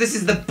this, because this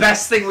is the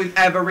best thing we've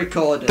ever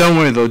recorded. Don't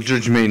worry, they'll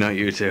judge me, not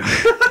you two.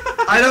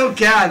 I don't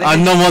care.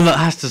 I'm the one that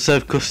has to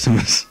serve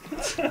customers.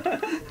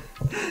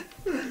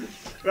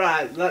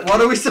 Right.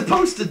 What are we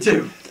supposed to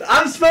do?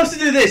 I'm supposed to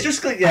do this.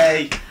 Just click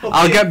yay.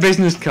 I'll get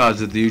business cards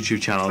of the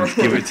YouTube channel and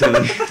give it to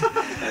them.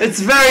 It's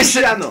very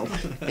channel.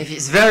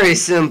 It's very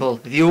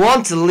simple. If you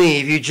want to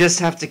leave, you just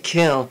have to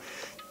kill.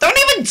 Don't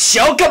even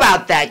joke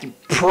about that, you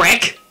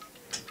prick!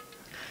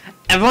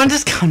 Everyone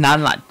just come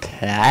down like,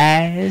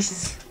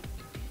 please.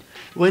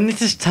 We need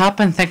to stop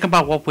and think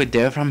about what we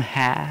do from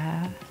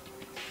here.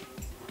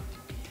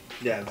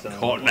 Yeah, so.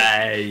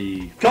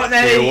 Courtney.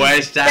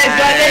 There's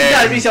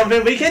gotta be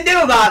something we can do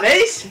about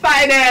this.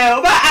 By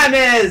now, what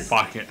happens?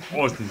 Fucking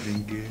awesome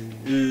thing.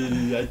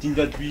 I think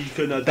that we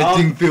can adapt. I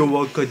think Phil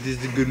Walcott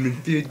is a good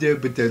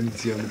midfielder, but I'm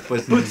the only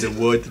person in the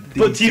world.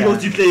 But he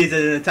wants to play as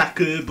an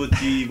attacker, but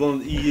he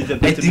is a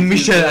better I think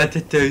Michel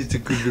midfielder. Arteta is a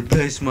good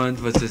replacement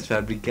versus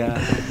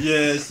Fabregas.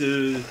 Yes,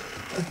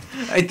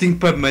 I think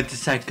Pep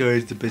Mertesacker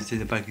is the best in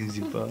the back in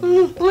the ball.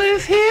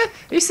 Live here?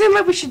 You seem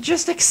like we should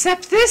just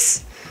accept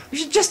this? We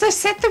should just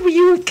accept that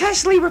you would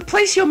casually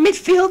replace your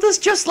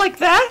midfielders just like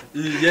that?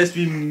 yes,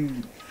 we.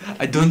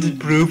 I don't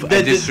approve. I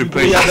That just is-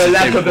 replace we have a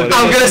lack of I'm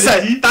gonna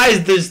say, that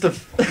is just the...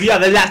 We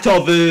have a lack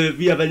of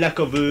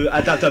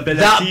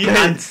adaptability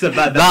and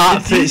survivability.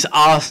 That fits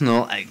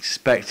Arsenal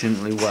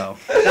expectantly well.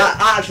 That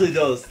actually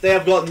does. They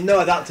have got no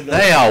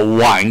adaptability. They are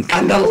wank.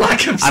 And the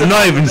lack of... I'm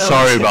not even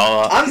sorry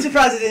about that. I'm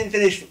surprised they didn't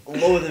finish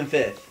lower than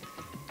 5th.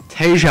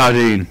 Tay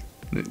Jardine.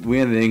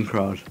 We're in the in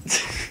crowd.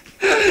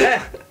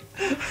 Yeah.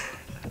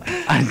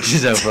 And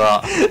just over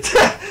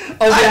that.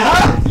 Oh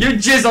yeah, you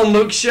jizz on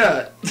Luke's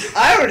shirt.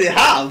 I already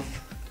have.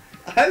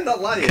 I'm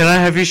not lying. Can I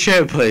have your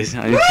shirt, please?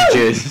 I need to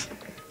jizz.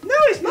 No,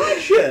 it's my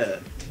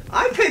shirt.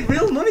 I paid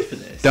real money for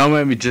this. Don't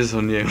make me jizz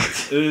on you.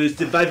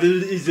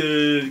 Survival is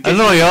I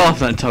know you're off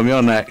then, Tom.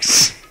 You're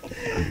next.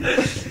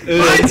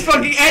 Mine's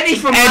fucking Eddie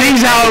from...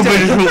 Eddie's out of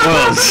different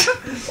worlds.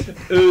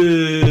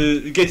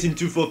 Getting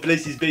to 4th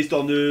place is based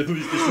on who is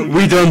the strongest.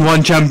 We don't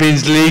want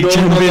Champions League. No,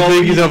 Champions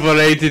League is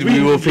overrated. We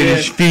will yeah.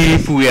 finish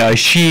 5th. We are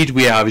shit.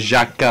 We have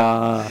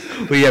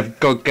Xhaka. We have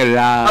Coquelin.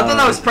 I thought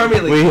that was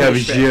Premier League. We have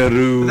finish fifth.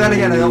 Giroud. But then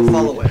again, I don't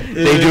follow it.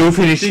 They do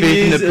finish thing fifth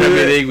in the is,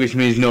 Premier League, which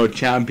means no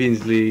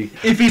Champions League.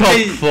 If we Top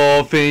play-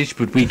 4 finish,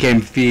 but we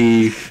came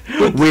fifth.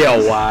 We are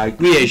whack.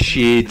 We are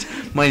shit.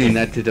 Man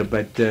United are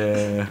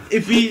better.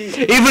 If we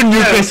Even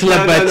Newcastle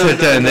are better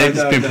than they've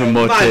just been Man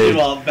promoted. U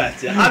are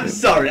better. I'm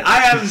sorry.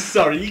 I am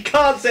sorry. You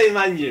can't say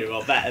Man U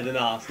are better than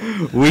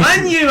Arsenal. We,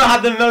 Man U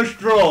had the most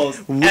draws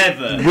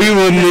ever. we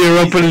won the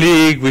Europa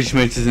League, which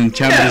makes us in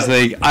Champions No.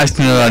 League.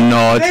 Arsenal are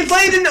not. They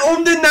played an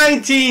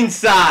under-19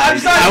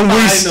 side.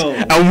 I'm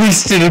sorry. And we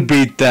still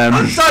beat them.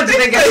 I'm starting to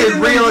think I should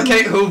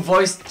relocate who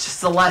voiced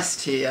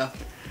Celeste here.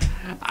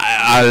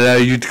 I'll allow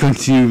you to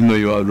continue, even though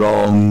you are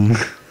wrong.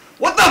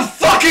 What the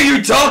fuck are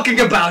you talking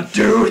about,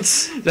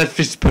 dudes? That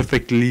fits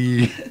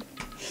perfectly.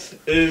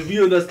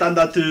 we understand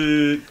that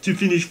to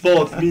finish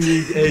fourth, we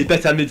need a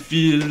better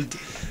midfield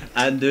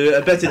and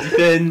a better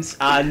defense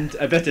and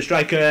a better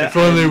striker. If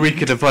only we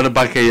could afford a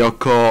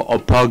Bakayoko or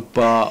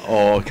Pogba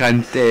or The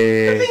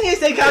Kante thing is,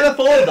 they can't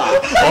afford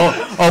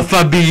that. or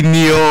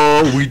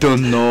Fabinho. We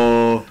don't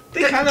know.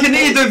 They can't Can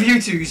afford- either of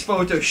you two use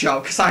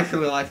Photoshop? Because I for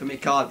the life of me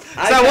can't. So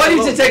I I want you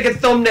can't. to take a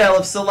thumbnail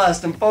of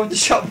Celeste and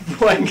Photoshop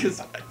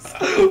Wenger's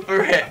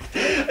over it.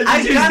 And I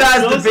just use can't that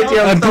as the do so.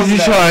 video I'm pretty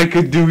thumbnail. sure I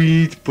could do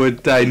it,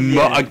 but I'm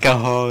not Yeah.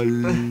 alcohol.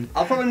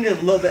 I'll probably need a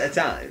little bit of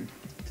time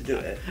to do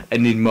it. I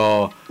need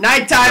more.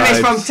 Nighttime is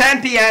from Vibes.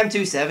 10 p.m.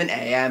 to 7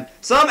 a.m.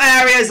 Some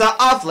areas are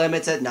off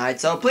limits at night,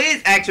 so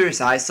please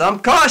exercise some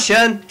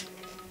caution.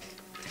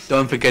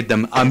 Don't forget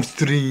them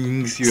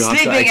hamstrings. You have to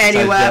Sleeping exercise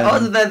anywhere them.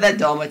 other than the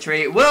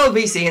dormitory will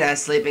be seen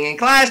as sleeping in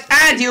class,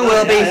 and you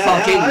will be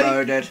fucking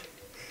murdered.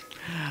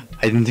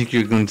 I didn't think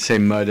you were going to say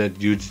murdered.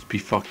 You'd just be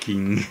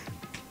fucking.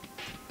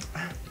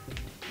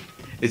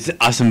 It's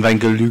Arsene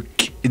Wenger, Luke.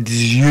 It's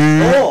you.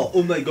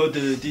 Oh my god,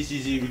 this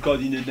is a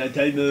recording at night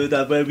time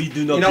that where we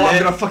do not You know what? play.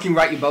 I'm gonna fucking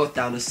write you both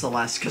down as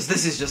Celeste, because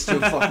this is just too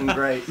fucking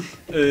great.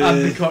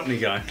 I'm the Cockney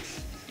guy.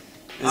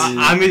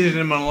 I'm in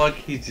a monologue.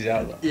 He's the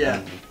other.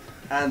 Yeah.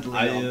 And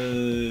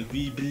Leon.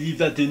 we believe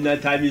that the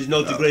night time is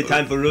not a great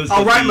time for us.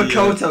 I'll but write we,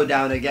 Makoto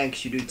down again,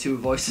 because you do two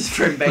voices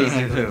for him,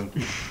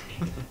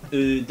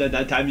 basically. the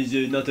night time is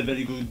not a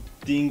very good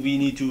thing. We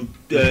need to.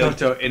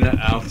 Photo in and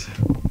out.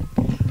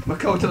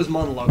 Makoto's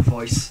monologue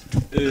voice.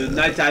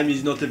 Night time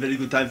is not a very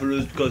good time for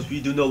us because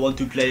we do not want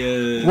to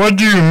play. What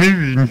do you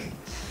mean?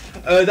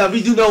 That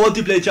we do not want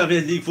to play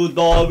Champions League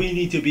football. We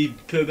need to be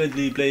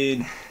permanently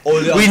playing. All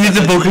the We need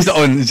to other focus leagues.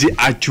 on the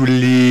actual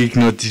league,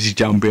 not the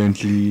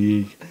Champions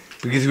League.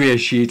 Because we are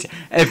shit.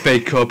 FA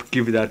Cup,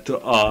 give that to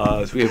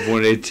us. We have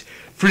won it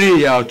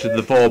 3 out of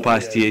the 4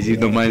 past years.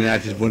 Even though Man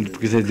United won it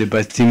because they're the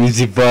best team in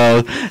the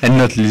world and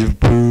not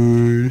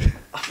Liverpool.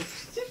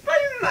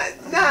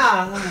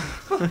 Nah.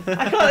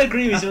 I can't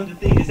agree with some of the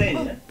things you're saying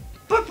here.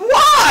 But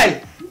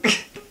why?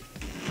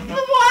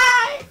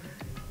 Why?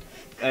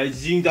 I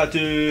think that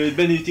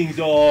many things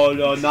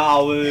are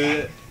now.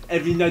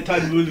 Every night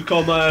time will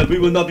come. We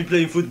will not be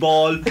playing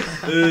football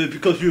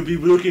because we will be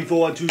looking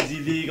forward to the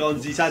league on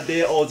the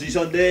Saturday or the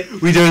Sunday.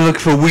 We don't look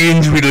for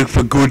wins, we look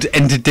for good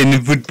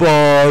entertaining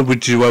football,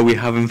 which is why we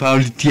haven't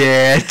found it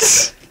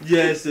yet.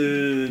 Yes.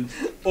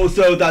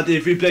 Also, that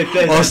if we play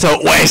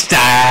Also, West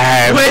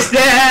Ham! West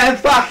Ham,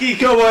 fucking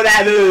come on,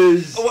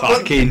 Hammers.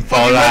 Fucking When did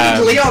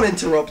Fulham! Leon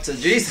interrupted?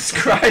 Jesus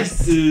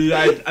Christ.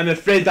 I'm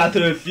afraid that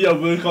Fia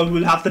Wilcon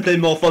will have to play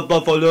more football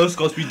for us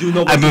because we do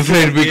not. Want I'm to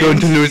afraid play we're going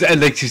to games. lose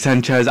Alexis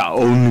Sanchez, our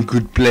only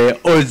good player.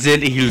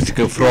 Ozil, he looks like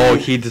a fraud,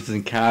 he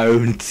doesn't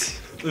count.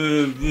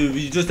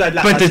 We just had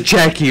But the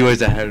Jackie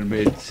was a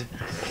helmet.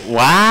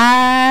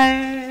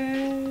 Why?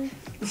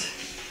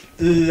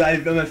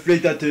 I'm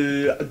afraid that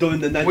during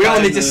the night We all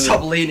time, need to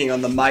stop leaning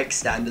on the mic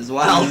stand as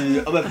well.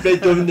 I'm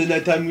afraid during the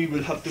night time we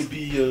will have to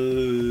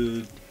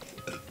be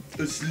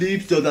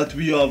asleep so that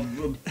we are.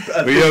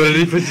 We are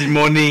ready for the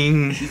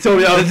morning. So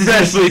we are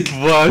That's fresh. how it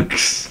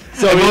works.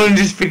 So I've only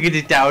just figured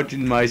it out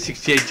in my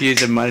 68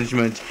 years of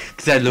management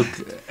because I look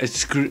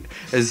as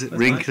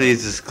wrinkly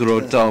as a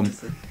scrotum.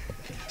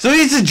 So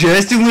he's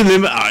suggesting we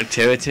limit our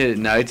activity at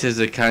night as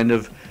a kind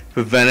of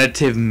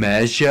preventative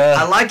measure.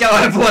 I like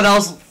how everyone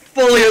else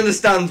fully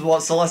understands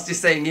what Celeste is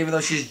saying, even though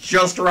she's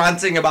just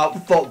ranting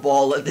about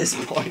football at this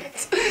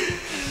point.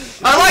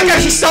 I like how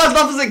she started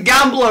off as a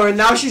gambler and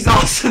now she's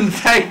Arsene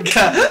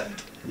Wenger.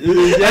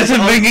 That's a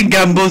big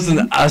gambles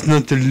and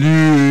Arsenal to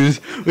lose,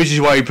 which is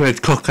why he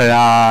played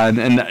Coquelin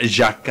and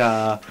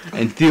Xhaka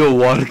and Theo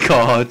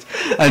Walcott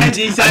and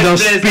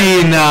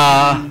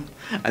Ospina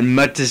and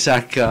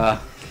Mertesacker.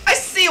 I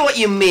see what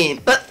you mean,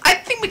 but I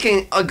think we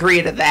can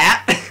agree to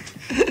that.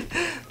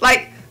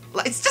 like,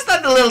 it's just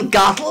like the little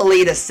Gothel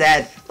leader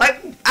said. Like,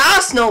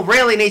 Arsenal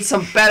really needs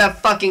some better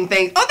fucking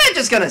things. Oh, they're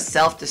just gonna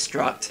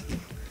self-destruct.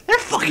 They're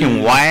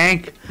fucking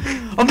wank.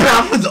 On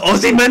behalf of the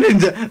Aussie men in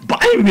the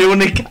Bayern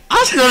Munich,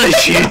 Arsenal is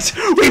shit.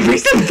 We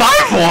beat them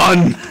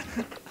 5-1.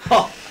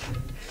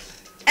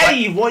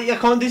 Hey, what you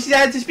can't do is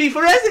to speak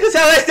for us because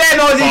West Ham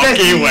or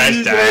Fucking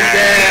West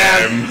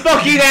Ham.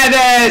 Fucking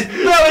Hammers!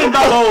 Blowing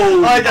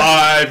bubbles!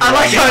 I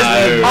like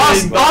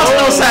how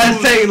Arsenal said a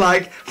thing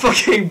like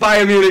fucking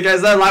Bayern Munich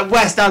as though like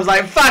West Ham's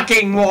like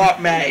fucking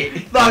what,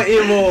 mate?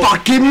 Fucking what?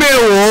 Fucking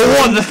Millwall.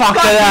 What the fuck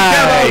are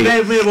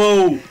they?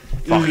 Millwall!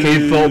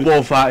 Fucking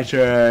football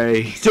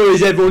factory. So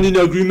is everyone in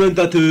agreement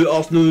that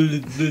Arsenal,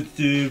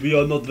 we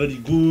are not very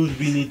good,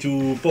 we need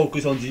to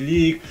focus on the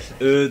league?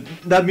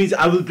 That means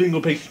I will bring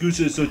up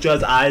excuses such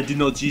as I did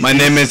not see. My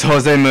name is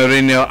Jose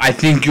Mourinho. I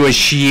think you are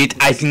shit.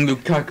 I think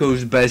Lukaku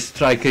is best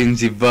striker in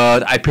the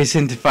world. I pay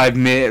 75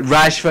 million.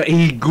 Rashford,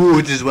 he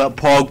good as well.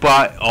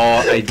 Pogba,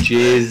 a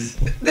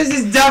jizz. This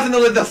is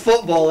definitely the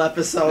football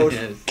episode.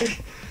 Yes.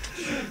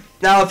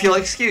 Now, if you'll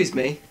excuse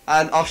me,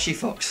 and off she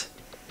fucks.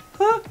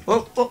 Huh?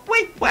 Well,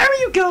 wait, where are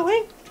you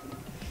going?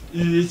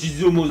 It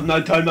is almost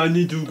night time, I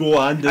need to go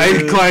and... I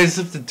require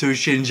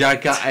substitution,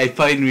 Jacka. I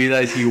finally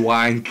realised he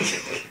wank.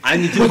 I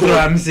need to Put go...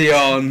 Ramsey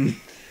on.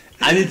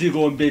 I need to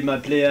go and bid my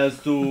players,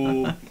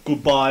 so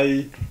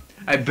goodbye.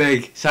 I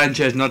beg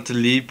Sanchez not to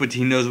leave, but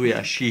he knows we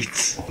are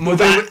sheets. So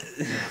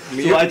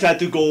I tried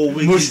to go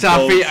with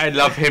Mustafi, I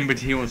love him, but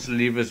he wants to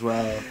leave as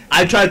well.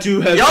 I tried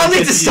to help... Y'all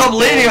need to stop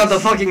leaning on the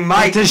fucking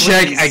mic, To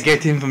check, please. I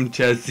get him from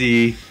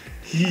Chelsea.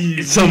 I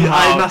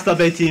I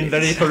masturbate him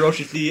very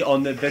ferociously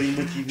on the very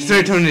much...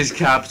 Straight on his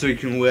cap so he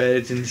can wear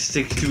it and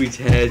stick to his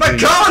head.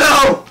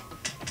 Ricardo!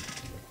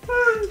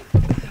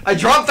 I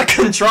dropped the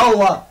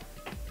controller.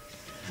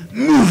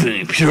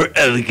 Moving pure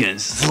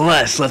elegance,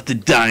 Celeste left the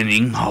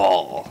dining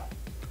hall.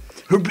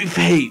 Her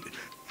behavior.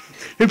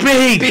 Her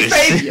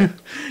Behavior?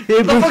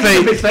 Her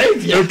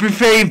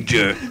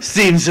behavior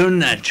seemed so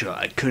natural.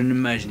 I couldn't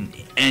imagine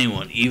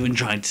anyone even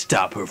trying to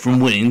stop her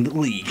from winning the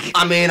league.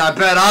 I mean, I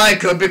bet I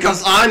could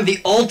because I'm the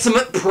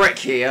ultimate prick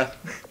here.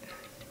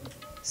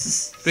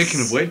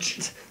 Speaking of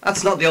which,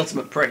 That's not the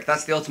ultimate prick.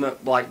 That's the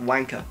ultimate like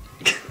wanker.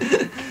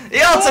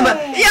 the ultimate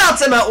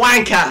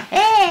wanker.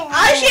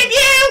 I should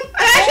you.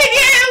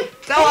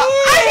 So I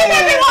should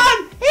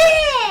everyone.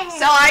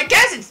 So I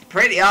guess it's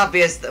pretty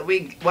obvious that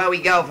where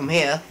we go from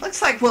here.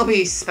 Looks like we'll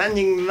be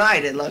spending the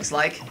night. It looks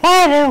like.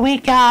 Where do we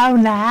go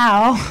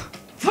now?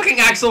 Fucking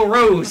Axl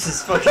Rose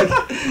is fucking.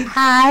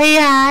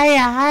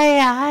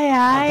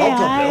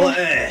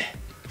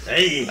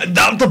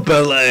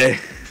 adaptability.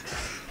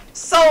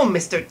 So,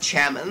 Mr.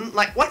 Chairman,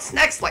 like, what's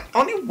next? Like,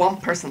 only one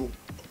person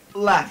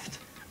left.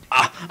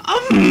 Well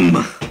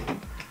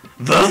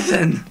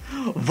then,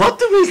 what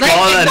do we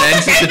call an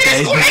end to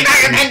today's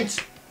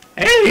meeting?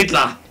 Hey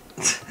Hitler!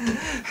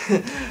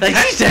 Like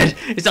I said,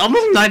 it's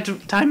almost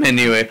night time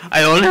anyway.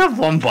 I only have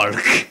one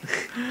bollock.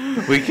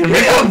 We can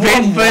make a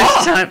big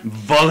first time.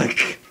 Bollock.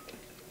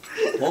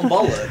 One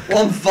bollock.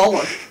 One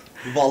bollock.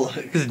 Bollock.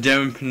 It's the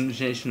German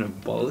pronunciation of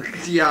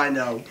bollock. Yeah, I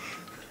know.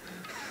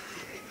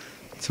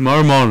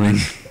 Tomorrow morning.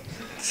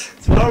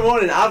 Tomorrow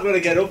morning I'm gonna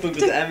get up and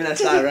go to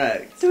M&S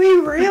Direct. Do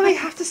we really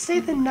have to stay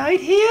the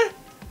night here?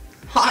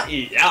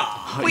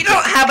 Yeah. We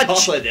don't have a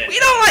Course I did. we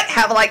don't like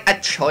have like a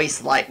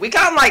choice. Like we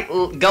can't like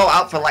go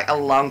out for like a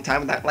long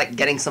time without like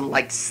getting some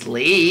like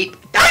sleep.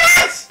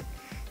 Yes!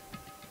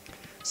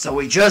 So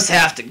we just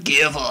have to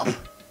give up.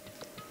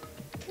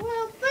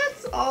 Well,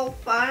 that's all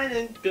fine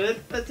and good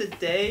for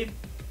today,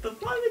 but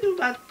what do we do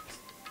about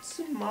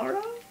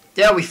tomorrow?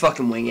 Yeah, we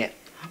fucking wing it.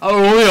 Our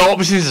only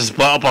option is to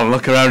split up and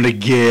look around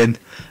again.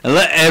 And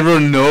let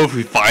everyone know if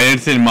we find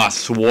anything in my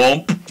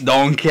swamp,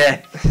 donkey.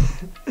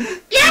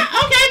 Yeah,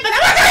 okay, but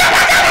I'm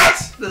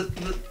not gonna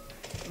do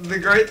it! The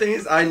great thing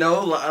is, I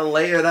know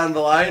later down the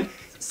line,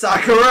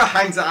 Sakura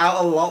hangs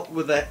out a lot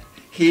with a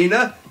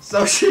Hina,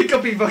 so she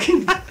could be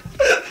fucking.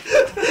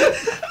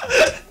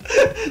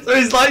 So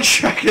he's like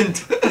Shrek and.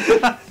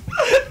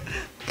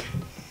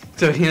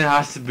 So he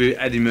has to be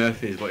Eddie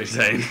Murphy, is what you're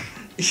saying.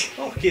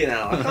 Fucking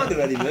hell, I can't do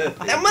Eddie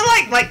Murphy. And we're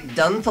like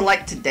done for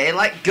like today,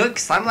 like good,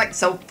 cause I'm like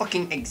so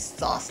fucking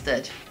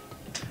exhausted.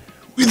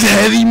 With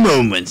heavy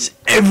moments,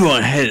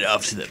 everyone headed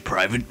off to their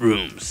private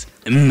rooms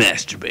and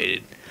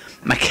masturbated.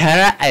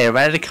 Makara, I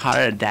read a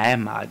car a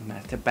diamond,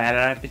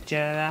 masturbator,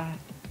 picture.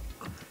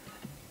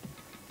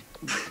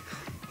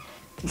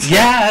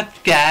 Yeah,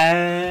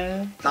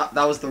 guy.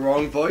 That was the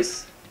wrong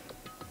voice.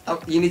 Oh,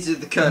 you need to do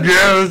the Kermit.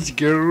 Let's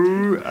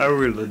go. I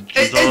will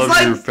just all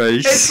over your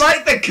face. It's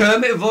like the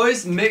Kermit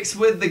voice mixed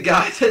with the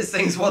guy that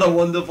sings "What a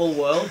Wonderful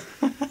World."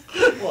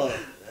 What?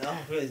 Oh,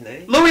 what's his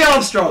name? Louis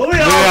Armstrong. Louis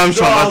I'm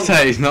trying to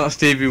say, it's not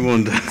Stevie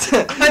Wonder.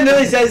 I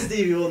nearly said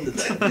Stevie Wonder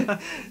then.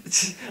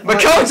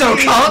 Makoto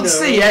can't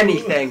see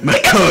anything.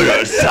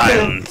 Makoto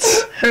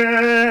silence.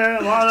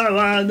 What a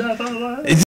wonderful world.